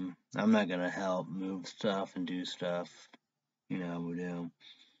team. I'm not gonna help move stuff and do stuff. You know, we do.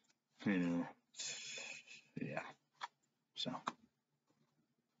 You know, yeah. So.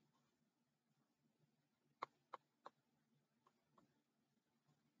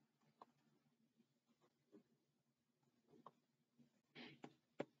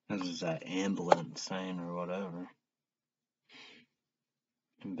 This is that ambulance sign or whatever.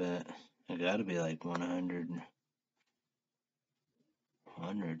 But it gotta be like 100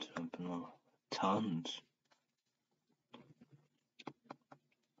 something tons.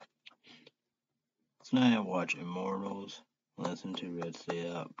 Tonight I watch Immortals, listen to Red Stay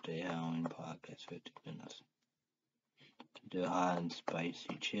Update Halloween podcast 50 minutes. Do hot and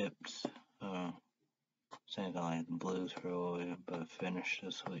spicy chips. Something like blues for oil, but finish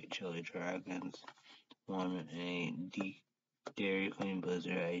the sweet chili dragons. 1 a Dairy Queen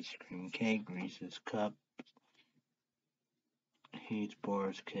Blizzard ice cream cake, Reese's cup. Heat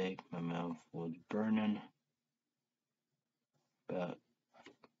Boris cake. My mouth was burning. About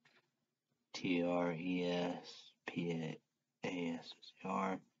TRESPASSR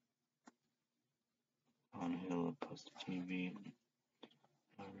on Hulu plus TV.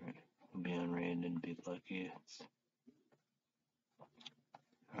 Alright, we'll be unrated, be lucky.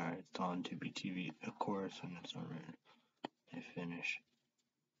 Alright, it's on Tubi TV, of course, and it's unrated. I finish.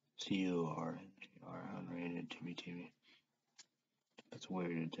 CUR unrated Tubi TV. It's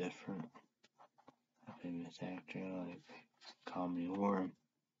weird and different. A famous actor like comedy horror.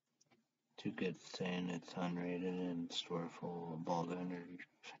 Too good saying it's unrated and store full of bald energy.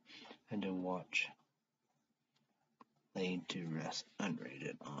 And to watch Laid to Rest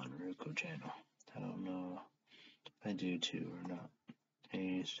unrated on Roku channel. I don't know if I do too or not. It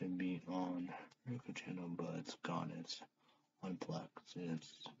used to be on Roku channel, but it's gone. It's on Plex.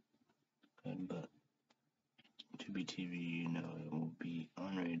 It's good, but Tubi TV, you know, it will be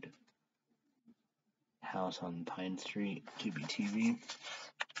unrated. House on Pine Street, Tubi TV.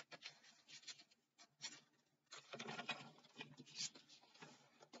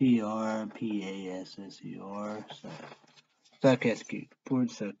 TRPASSER. Success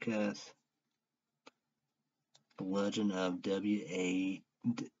Port Success. The Legend of HAWS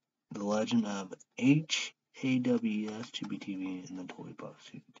Tubi TV and the Toy Box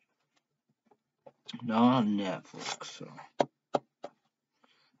Tubi TV. Not on Netflix, so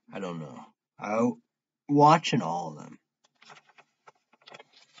I don't know. I'm watching all of them.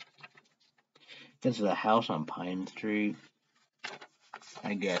 This is a House on Pine Street. I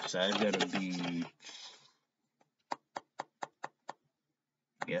I guess that's gonna be.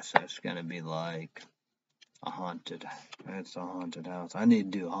 I guess that's gonna be like a haunted. That's a haunted house. I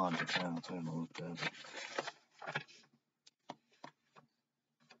need to do a haunted house. I haven't looked at it.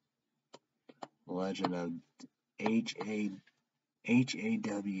 Legend of HAWS.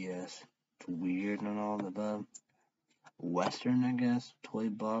 It's weird and all the above. Western, I guess. Toy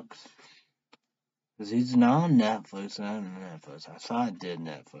Box. Because he's not on Netflix. Not on Netflix. I saw it did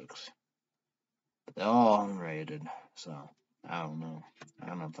Netflix. But they're all unrated. So, I don't know. I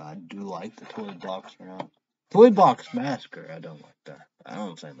don't know if I do like the Toy Box or not. Toy Box Massacre, I don't like that. I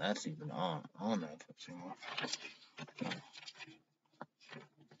don't think that's even on Netflix anymore.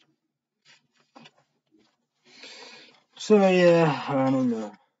 So yeah, I don't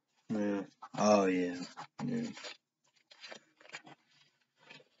know. Yeah. Oh yeah. Yeah.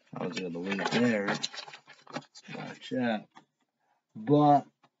 I was gonna leave there. Watch out. But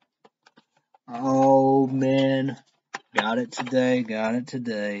oh man. Got it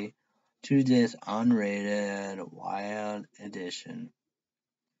today. To this unrated Wild Edition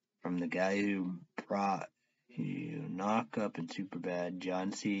from the guy who brought you Knock Up and Superbad,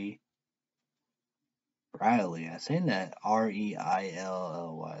 John C. Reilly. I think that Reilly.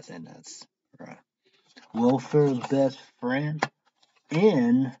 I think that's right. Will Ferrell's best friend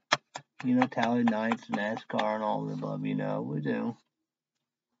in, Talladega Nights, NASCAR, and all the above. We do.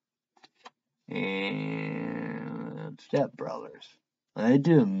 And Step Brothers. They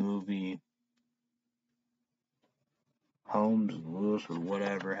do a movie. Holmes, Lewis, or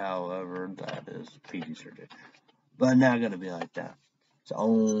whatever, however that is, PG-13. But not gonna be like that. Its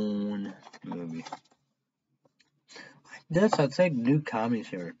own movie. This, I'd say, new comedy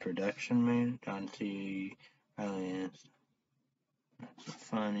series production, man. John C. Reilly is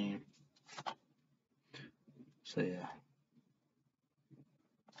funny. So yeah.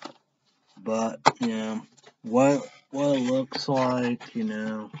 But what it looks like,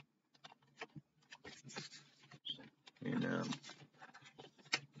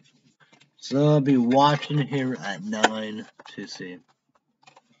 So I'll be watching here at 9 to see.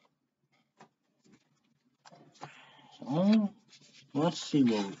 Let's see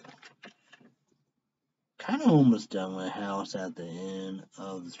what we kind of almost done my house at the end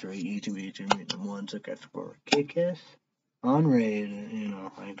of the street. YouTube, the one took us for Kick-Ass. Unrated,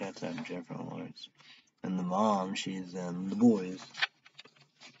 I got that Jennifer Lawrence. And the mom, she's in The Boys.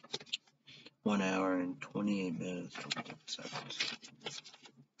 1 hour and 28 minutes, 28 seconds.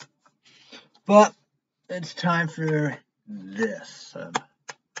 But it's time for this. Let's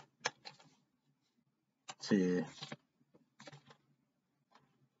see.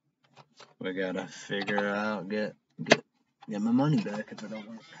 We gotta figure out, get my money back if it don't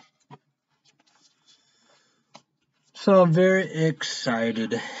work. So I'm very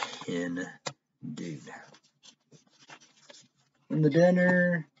excited indeed. And the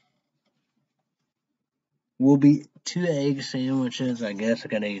dinner will be 2 egg sandwiches. I guess I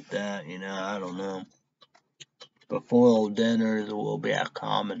gotta eat that, I don't know. But 4 dinners will be at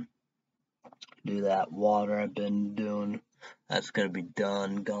common. Do that water I've been doing. That's gonna be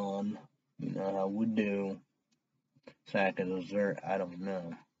done, gone. You know how we do. Sack of dessert, I don't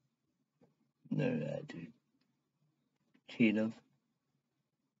know. No, that dude. Cheetos.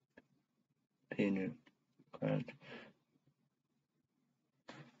 Peanut crunch.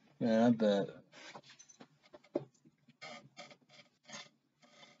 Man, I bet.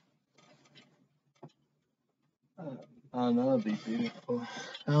 I don't know, it'd be beautiful.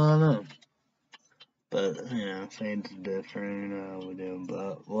 I don't know. But, things different, we do,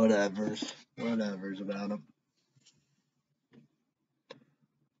 but whatever's about them.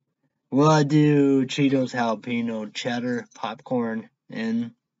 Well, I do Cheetos, jalapeno, cheddar, popcorn,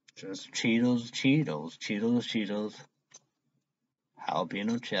 and just Cheetos,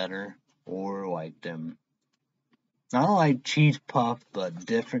 jalapeno cheddar, or like them. Not like cheese puff, but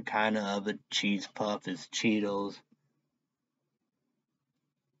different kind of a cheese puff is Cheetos.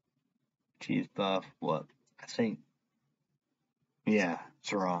 Cheese puff, what? I think, yeah,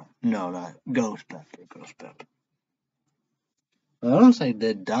 Sriracha. No, not ghost pepper. I don't think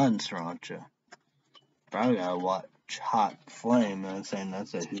they're done Sriracha. Probably gotta watch Hot Flame. I'm saying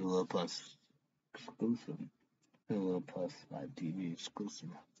that's a Hulu Plus exclusive. Hulu Plus Live TV exclusive.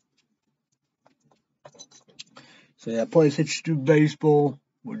 So yeah, PlayStation 2 baseball.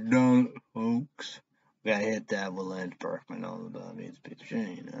 We're done, folks. We gotta hit that with Lance Berkman on the Bobby's pitch.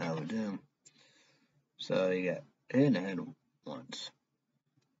 How we do. So you got hit in the head once.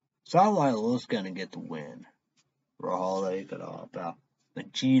 Sounded like Lewis gonna get the win. Rahal could opt out.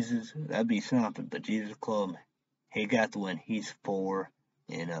 But Jesus, that'd be something. But Jesus Club, he got the win. He's 4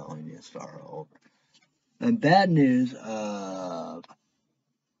 You know, and you start over. And bad news,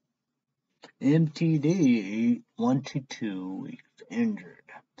 MTD 1 to 2 weeks injured.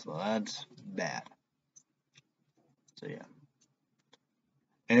 So that's bad. So yeah.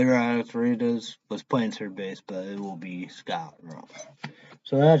 Eduardo Farias was playing third base, but it will be Scott Rowe.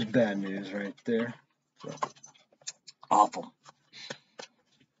 So that's bad news right there. So, awful.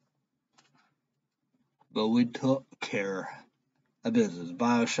 But we took care of business.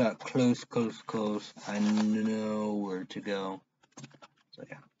 Bioshock close. I know where to go. So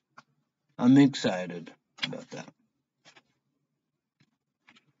yeah. I'm excited about that.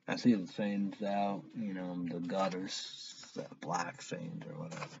 I see the stains out, you know, the gutters, the black stains or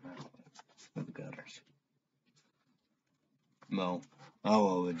whatever. The gutters. Mow.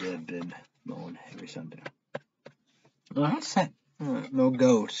 Oh, it did been mowing every Sunday. Well, I said no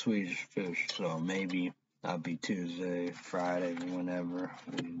go Swedish fish, so maybe that'll be Tuesday, Friday, whenever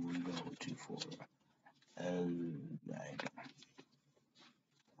we will go to for like,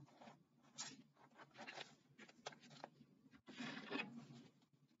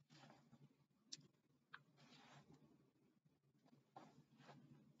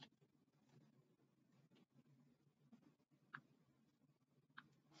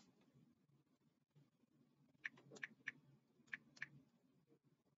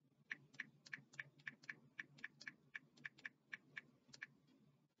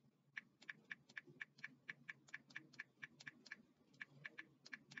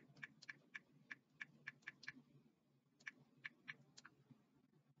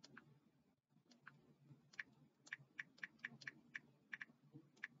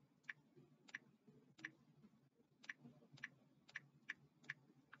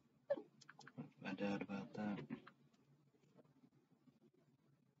 I doubt about that.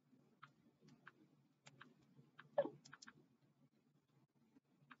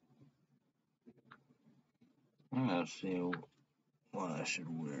 I'm gonna see what I should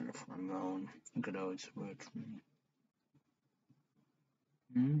wear if I'm going. I could always switch.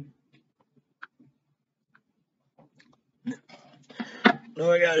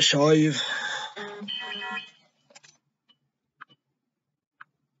 No, I gotta shave.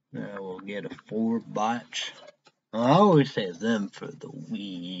 I will get a 4-batch. I always say them for the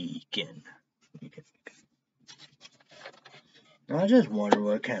weekend. I just wonder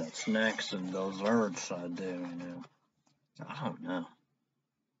what kind of snacks and desserts I do, you know. I don't know.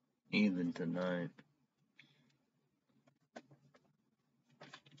 Even tonight.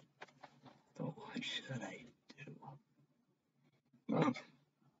 So what should I do?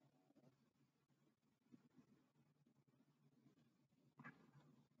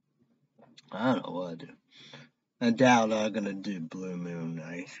 I don't know what to do. I doubt I'm gonna do Blue Moon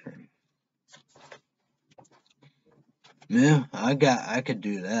ice cream. Yeah, I could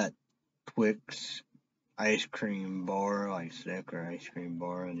do that. Twix ice cream bar, like Snicker ice cream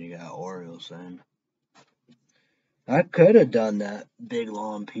bar, and you got Oreos in. I could have done that big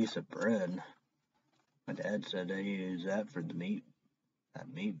long piece of bread. My dad said they use that for the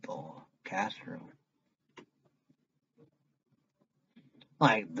meatball casserole.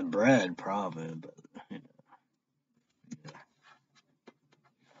 Like the bread, probably, but you know.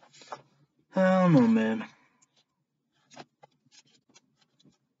 I don't know, man.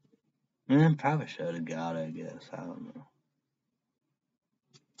 Probably should have got it, I guess. I don't know.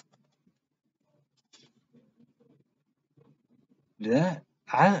 Yeah,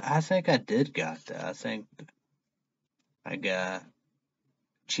 I think I did got that. I think I got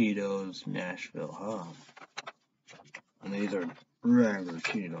Cheetos Nashville Hub. And these are regular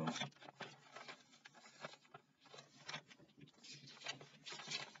Cheetos.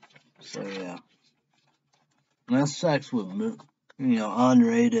 So yeah. That sucks with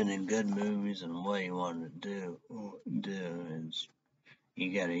unrated and good movies, and what you want to do is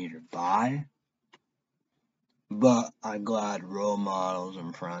you gotta either buy, but I'm glad Role Models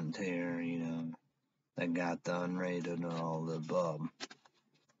and Frontier, they got the unrated and all the above.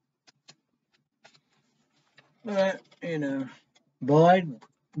 But boy,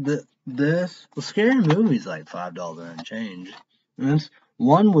 this Scary Movie's like $5 and change. And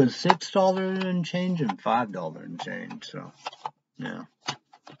one was $6 and change and $5 and change. So yeah.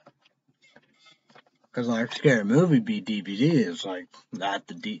 Because like Scary Movie be DVD is like not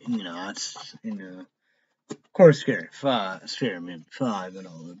the it's of course Scary Movie 5 and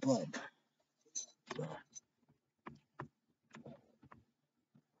all the above.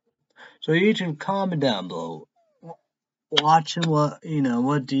 So you can comment down below. Watching what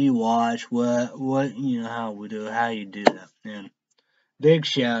do you watch? What how we do, how you do that? And big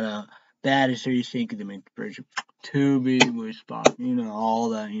shout out. Baddest Are You Sinking to Make the Bridge? Tubi, Spot, all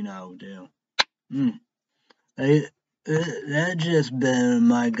that, do. They, that just been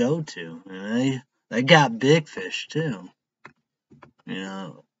my go-to. They got Big Fish too.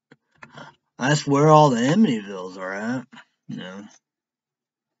 That's where all the Amityvilles are at.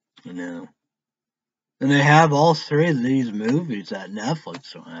 And they have all three of these movies that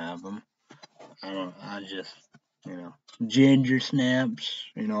Netflix don't have them. Ginger Snaps,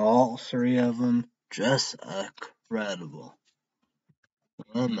 all three of them, just incredible.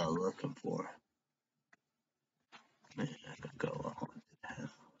 What am I looking for? Maybe I could go on.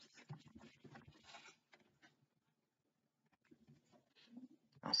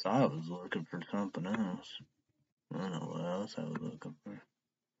 I thought I was looking for something else. I don't know what else I was looking for.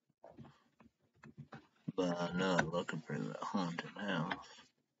 But I'm not looking for the haunted house.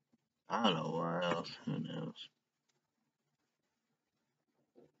 I don't know what else. Who knows?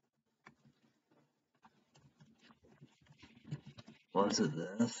 Was it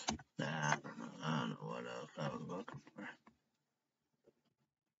this? Nah, I don't know. I don't know what else I was looking for.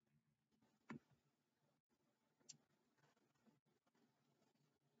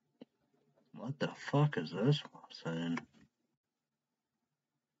 What the fuck is this one saying?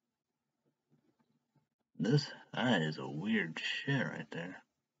 That is a weird shit right there.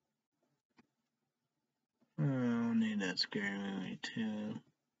 I don't need that scary movie too.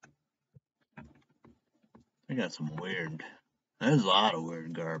 I got some weird. There's a lot of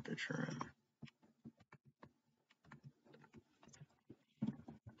weird garbage around.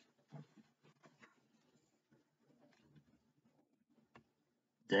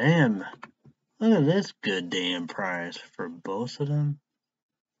 Damn. Look at this good damn price for both of them.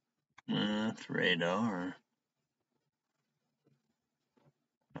 That's Radar.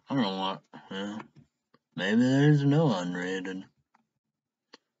 I don't know what. Maybe there's no unrated.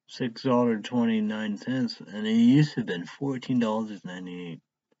 $6.29, and it used to have been $14.98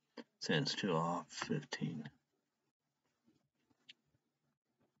 to off 15.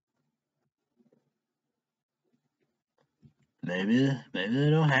 Maybe they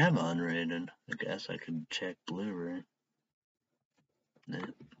don't have unrated. I guess I could check Blu-ray.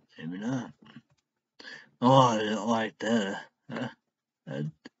 Maybe not. Oh, I didn't like that.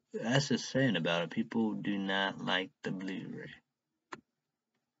 That's the saying about it. People do not like the Blu-ray.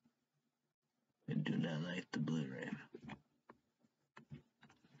 They do not like the Blu-ray.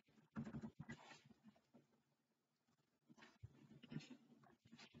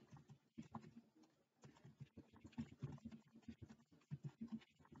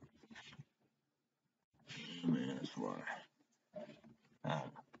 Maybe that's why. I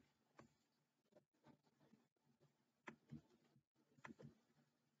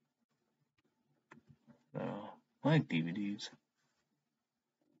like DVDs.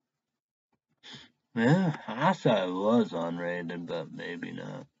 Yeah, I thought it was unrated, but maybe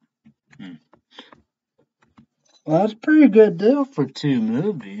not. Well, that's a pretty good deal for two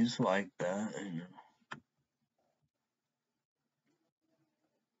movies like that.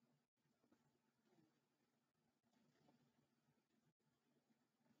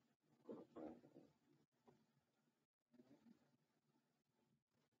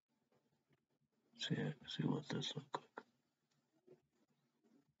 See what this looks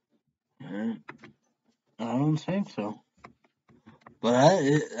like. I don't think so. But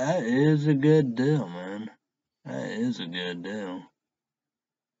that is a good deal, man. That is a good deal.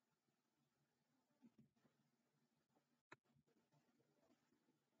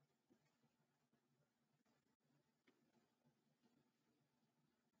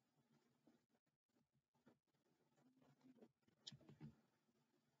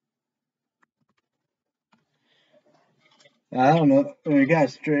 I don't know. You got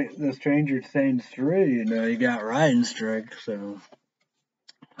the Stranger Things 3, you got Ryan Strike, so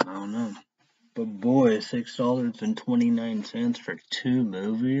I don't know. But boy, $6.29 for two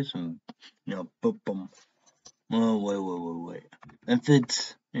movies, and boom, boom. Oh, wait. If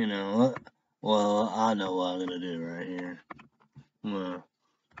it's, well, I know what I'm gonna do right here. Well,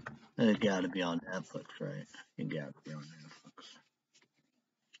 it gotta be on Netflix, right? It gotta be on Netflix.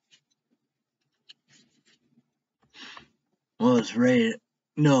 Well, it's rated.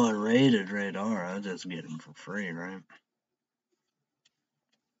 No, it rated Radar. I'll just get them for free, right?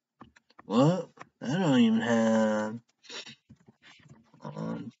 What? I don't even have.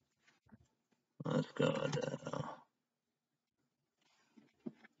 Let's go to.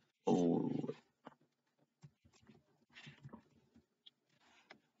 Oh.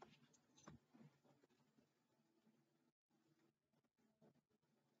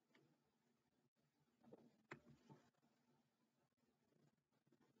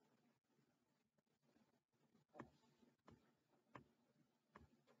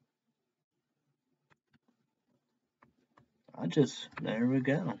 there we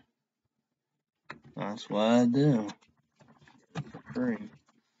go. That's what I do. For free.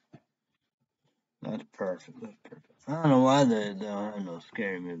 That's perfect. That's perfect. I don't know why they don't have no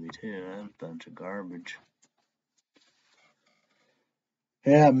scary movie too. That's a bunch of garbage.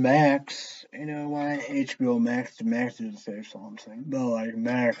 Yeah, Max. You know why HBO Max? Max didn't say something, but like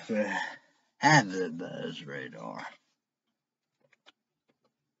Max have it as radar.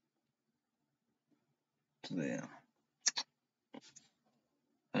 So yeah,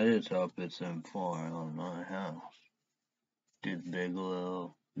 I just hope it's in far on my house. This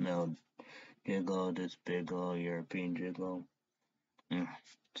Bigelow, Mel Gigolo, this Bigelow, European Gigolo.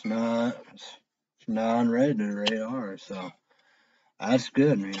 It's not. It's non-rated radar, so that's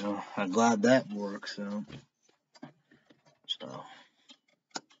good. You know, I'm glad that works out. So.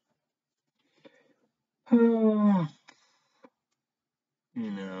 You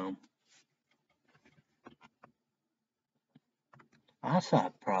know, I saw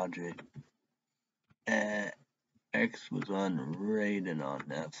Project X was unrated on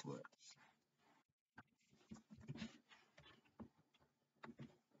Netflix.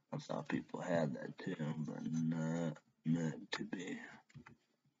 I thought people had that too, but not meant to be.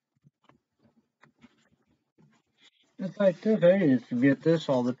 It's like this. I used to get this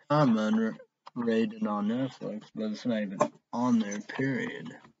all the time unrated on Netflix, but it's not even on there.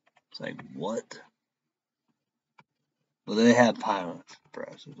 Period. It's like what? Well, they have pilots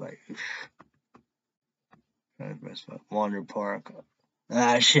press. It's like Wonder Park.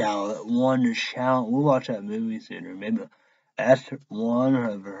 Wonder Shout. We'll watch that movie theater. Maybe that's one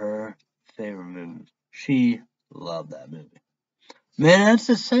of her favorite movies. She loved that movie. Man, that's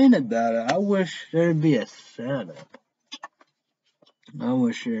the thing about it. I wish there'd be a setup. I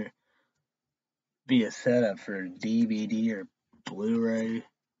wish there'd be a setup for DVD or Blu-ray.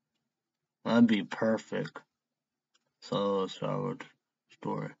 That'd be perfect. So Star Wars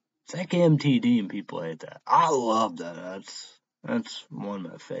story. It's like MTD and people hate that. I love that. That's one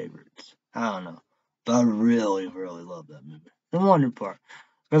of my favorites. I don't know. But I really, really love that movie. The Wonder Park.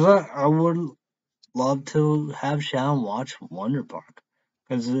 Because I would love to have Sean watch Wonder Park.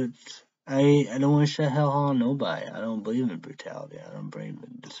 Because I don't wish the hell on nobody. I don't believe in brutality. I don't believe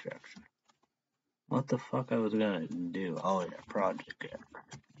in destruction. What the fuck I was gonna do? Oh yeah, Project X.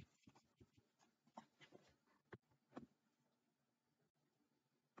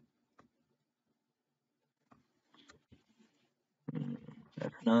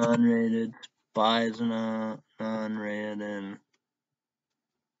 That's non-rated. Spies not non-rated.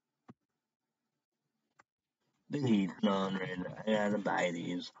 These non-rated. I gotta buy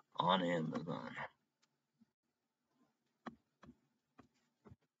these on Amazon.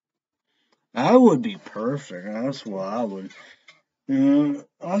 That would be perfect. That's what I would.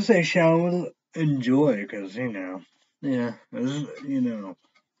 I'll say Sean would enjoy because yeah, yeah.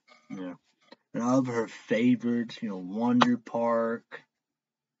 And all of her favorites, Wonder Park,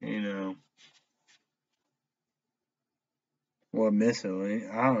 what missing?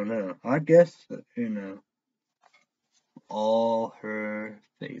 I don't know. I guess all her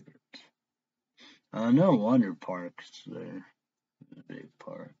favorites. I know Wonder Park's there, the big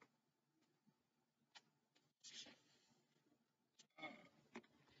park.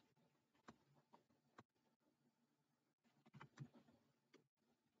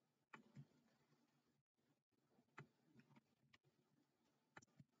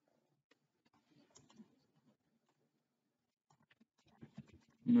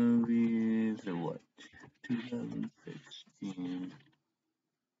 Movies or what? 2016.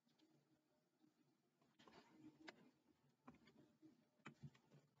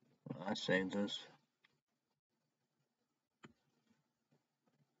 I saved this.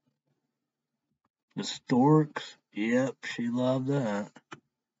 The Storks. Yep, she loved that.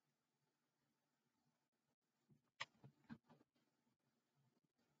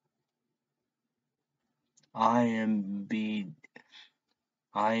 IMB,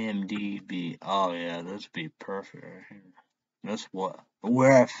 IMDb. Oh yeah, this would be perfect right here. That's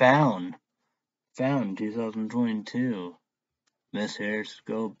where I found 2022. Miss Harris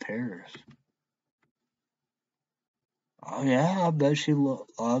Go Paris. Oh yeah, I bet she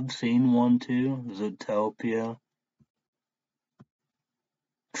loved seeing one too. Zootopia,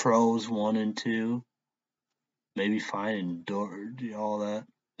 Trolls 1 and 2, maybe Finding Dory, all that.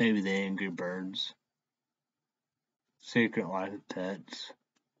 Maybe the Angry Birds, Secret Life of Pets,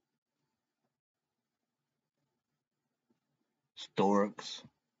 Storks.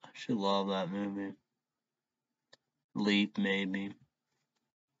 I should love that movie. Leap maybe.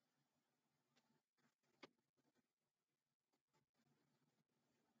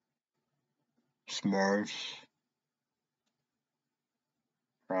 Smurfs.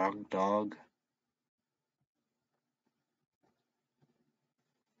 Frog Dog.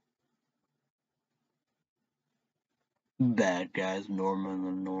 Bad Guys, Norman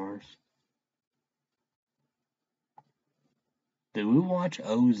the North. Did we watch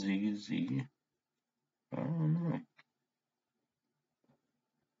OZZ? I don't know.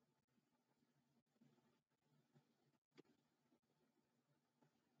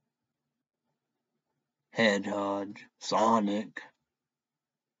 Hedgehog, Sonic.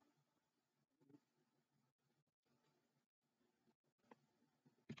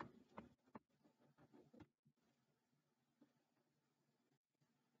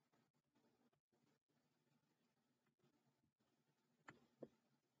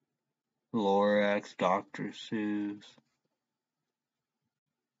 Lorax, Dr. Seuss.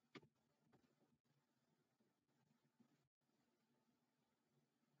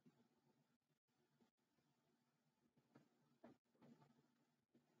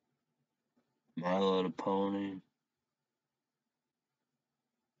 My Little Pony.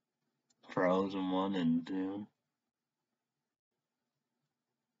 Frozen 1 and 2.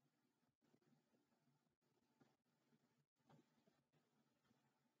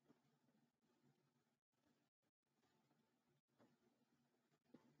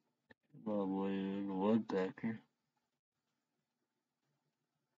 Lovely Woodpecker.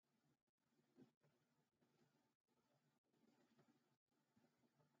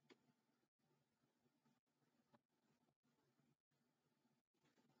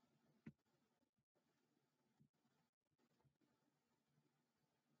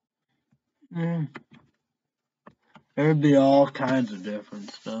 Yeah. There'd be all kinds of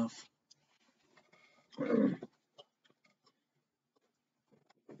different stuff. Well,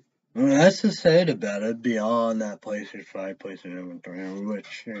 that's to say it about it. Beyond that PlayStation 5, PlayStation 3,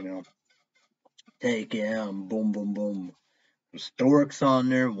 which, take it out and boom, boom, boom. Stork's on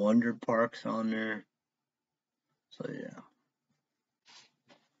there, Wonder Park's on there. So, yeah.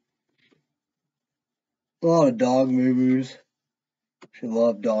 A lot of dog movies. She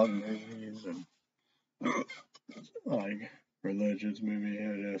loved dog movies and like religious movies,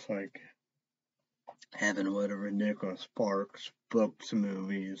 just like having whatever Nicholas Sparks books,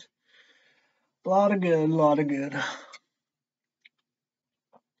 movies. A lot of good.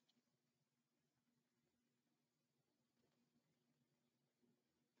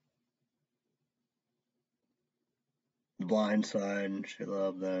 Blind Side, she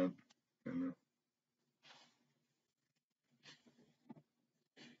loved that.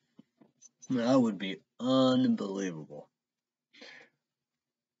 That would be unbelievable.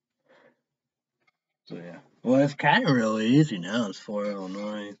 So yeah. Well, it's kind of really easy now. It's for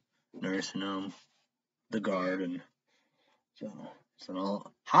Illinois nursing home, the garden. So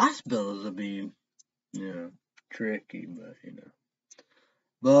all hospitals would be, tricky, but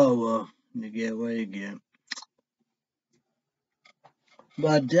But well, you get what you get.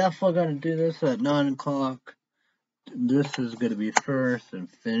 But definitely gonna do this at 9 o'clock. This is gonna be first and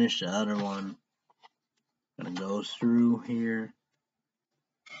finish the other one. Gonna go through here.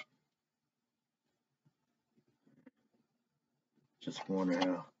 Just wonder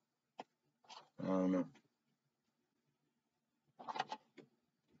how. I don't know.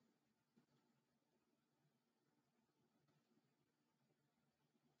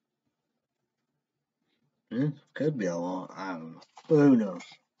 It could be a long. I don't know. But who knows?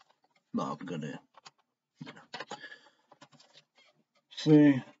 But I'm gonna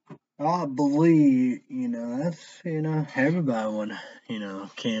see. I believe, that's, everybody want to,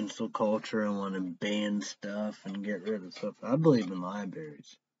 cancel culture and want to ban stuff and get rid of stuff. I believe in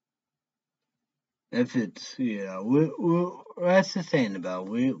libraries. If it's, that's the thing about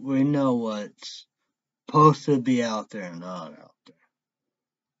it. We know what's supposed to be out there and not out there.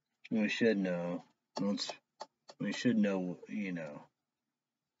 We should know. We should know,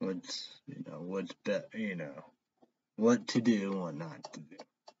 what's, what to do and what not to do.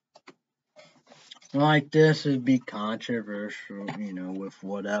 Like this would be controversial, with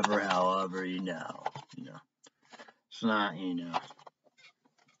whatever, however, it's not,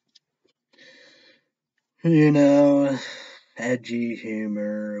 edgy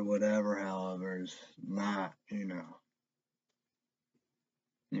humor, whatever, however, is not,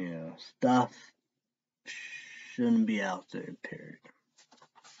 stuff shouldn't be out there, period.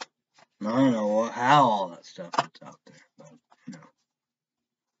 I don't know how all that stuff is out there, but,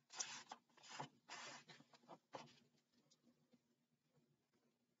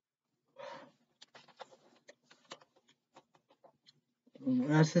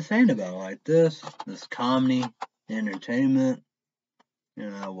 That's the thing about like this comedy, entertainment,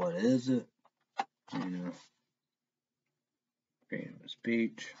 what is it? freedom of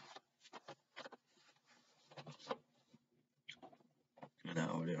speech.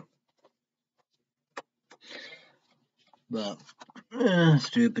 No, do. But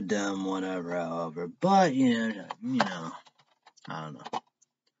stupid, dumb, whatever, however. But you know, I don't know.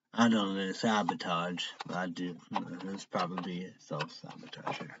 I don't know, sabotage. I do. It's probably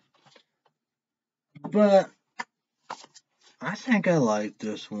self-sabotage here. But I think I like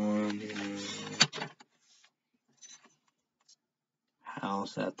this one.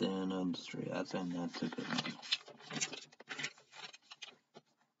 House at the end of the street. I think that's a good one.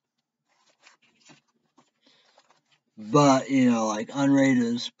 But, like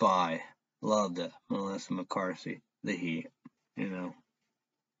Unrated Spy. Loved it. Melissa McCarthy. The Heat.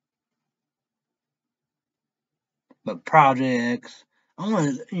 But Project X, I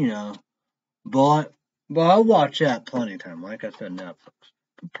want to, but I'll watch that plenty of time. Like I said, Netflix.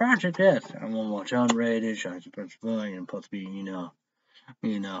 But Project X, I want to watch Unrated, Shots of Pennsylvania, and supposed to be,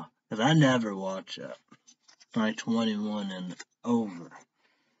 because I never watch that. Like 21 and over.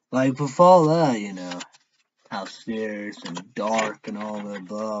 Like before that, how serious and dark and all the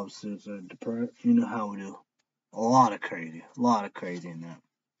above, so depressed. You know how we do. A lot of crazy in that.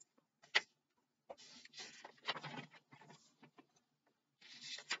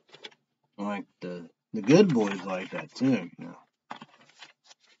 Like the Good Boys like that too,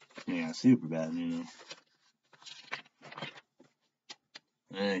 Yeah, super bad, And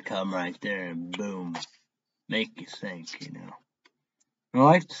they come right there and boom, make you think, I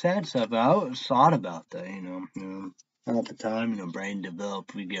like the sad stuff. I always thought about that, at the time, brain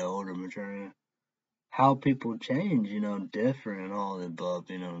developed, we get older, mature. How people change, different and all the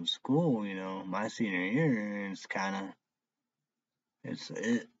above, in school, my senior year, it's kind of,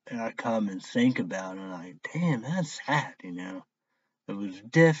 I come and think about it, and I'm like, damn, that's sad, It was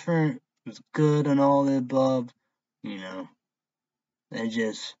different, it was good and all the above, They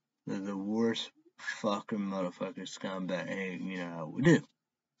just, they're the worst fucking motherfuckers scumbag, hey, how we do.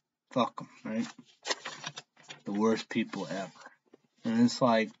 Fuck them, right? The worst people ever. And it's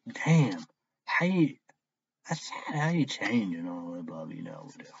like, damn, that's sad how you change and all the above, we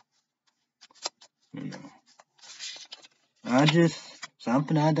do. I just,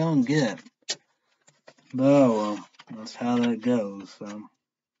 something I don't get. But, well, that's how that goes, so.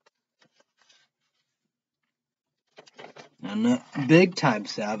 And the big time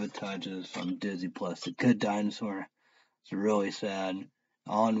sabotages from Disney Plus. The Good Dinosaur. It's really sad.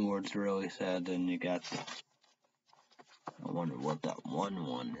 Onward's really sad. Then you got the, I wonder what that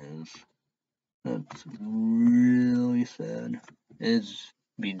one is. That's really sad. It's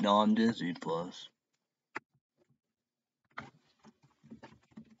beyond Disney Plus.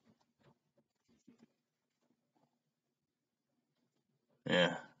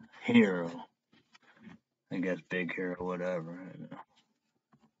 Yeah, Hero. I guess Big Hero, whatever.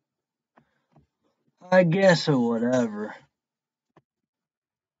 I guess or whatever.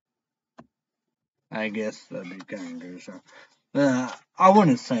 I guess that'd be kind of good. So, I want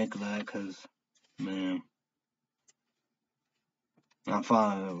to thank that because, man, I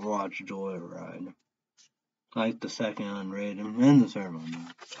finally watched Joyride. Like the second unrated and the third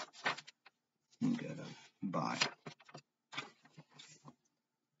one. Get a buy.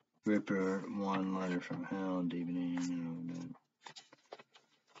 Ripper, One Letter from Hell, DVD,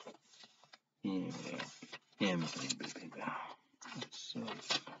 Yeah, everything. So.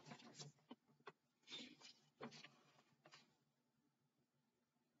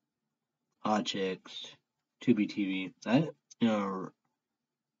 Hot Chicks, Tubi TV.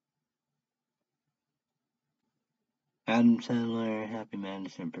 Adam Sandler, Happy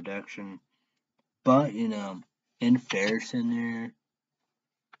Madison production. But, in Ferris in there,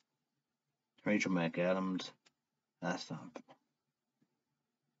 Rachel McAdams, that's something.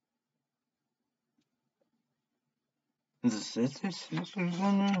 Is the sisters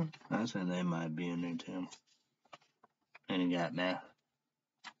in there? I said they might be in there too. And you got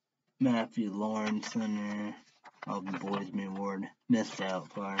Matthew Lawrence in there. All the Boys Meet World. Missed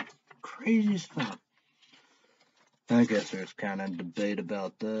out for crazy stuff. I guess there's kind of debate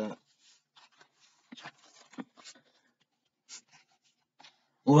about that.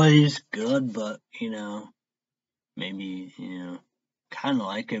 Well, he's good, but, maybe, kind of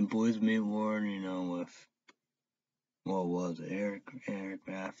like in Boys Meet World, with, what was it, Eric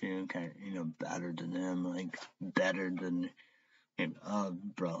Matthew, kind of, better than him, like, better than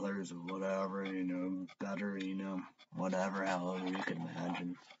brothers or whatever, better, whatever, however you can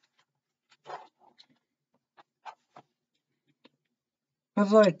imagine.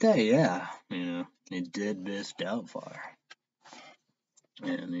 It's like that, yeah, it did miss Doubtfire.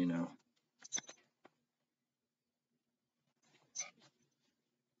 And,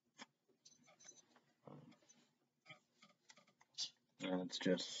 It's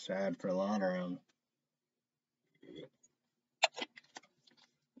just sad for a lot around.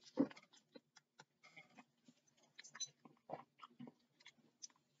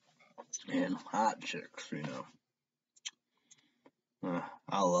 And hot chicks,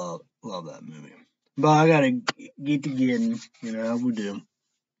 I love that movie. But I gotta get to getting, how we do.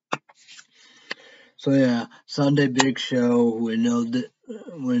 So yeah, Sunday big show. We know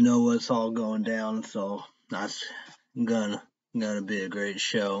what's all going down. So that's gonna be a great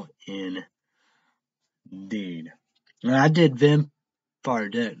show indeed. And I did Vampire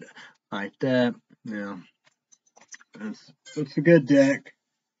Deck like that. Yeah, it's a good deck.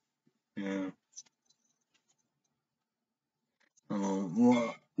 Yeah.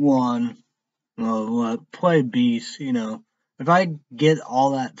 One. Play Beast. If I get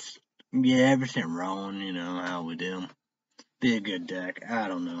all that, get everything rolling, how we do. Be a good deck. I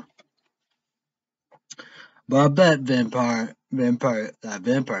don't know. But I bet Vampire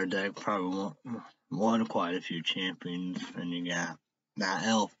deck probably won quite a few champions, and you got that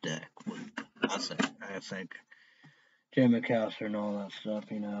Elf deck. I think Jay McAllister and all that stuff,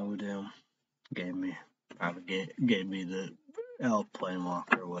 would gave me the Elf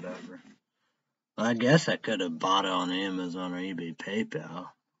Planewalker or whatever. I guess I could have bought it on Amazon or eBay, PayPal.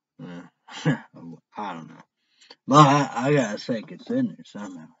 I don't know, but I gotta think it's in there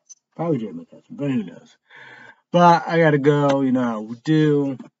somehow. Probably Jay McAllister, but who knows? But I gotta go, how we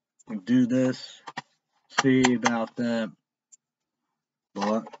do this, see about that.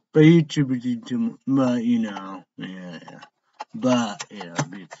 But YouTube, but yeah. But be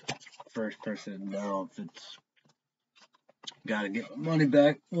the first person to know if it's gotta get my money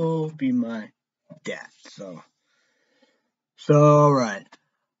back will be my dad. So alright.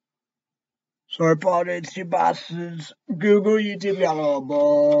 Sorry, apologize to bosses. Google, YouTube, got all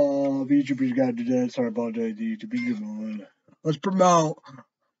above. YouTubers got to do that. Sorry, apologize to YouTube. Let's promote.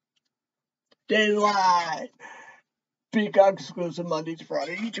 Daylight. Peacock exclusive Monday to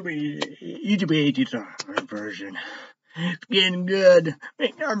Friday. YouTube 18 version. It's getting good.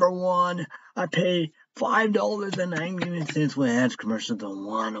 Make number one. I pay $5.99 with ads commercials. The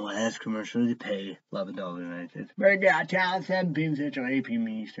one with ads commercials you pay $11.90. Very good. Channel 7 p.m. Central, 8 p.m.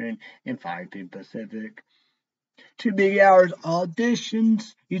 Eastern, and 5 p.m. Pacific. 2 big hours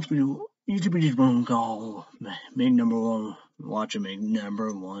auditions. YouTube just won't go. Make number one. Watch it make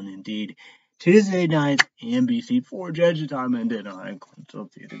number one indeed. Tuesday night, NBC 4 judges time and then I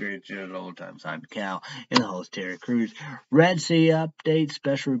see the great judge all the time, Simon Cowell, and the host Terry Crews. Red Sea Update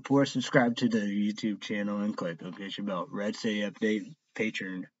special report. Subscribe to the YouTube channel and click the notification bell. Red Sea Update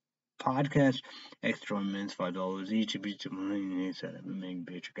Patreon podcast. Extra minutes, $5 each. YouTube set up and make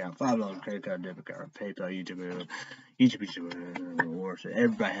Patreon account. $5 credit card, debit card, PayPal, YouTube rewards.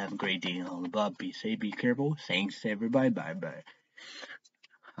 Everybody have a great day on the above. Be safe, be careful. Thanks everybody. Bye bye.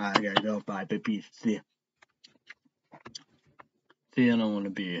 I gotta go. Bye. Peace. See ya. See, I don't want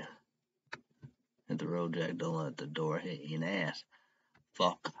to be at the road, Jack. Don't let the door hit you in the ass.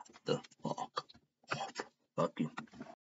 Fuck the fuck. Fucking.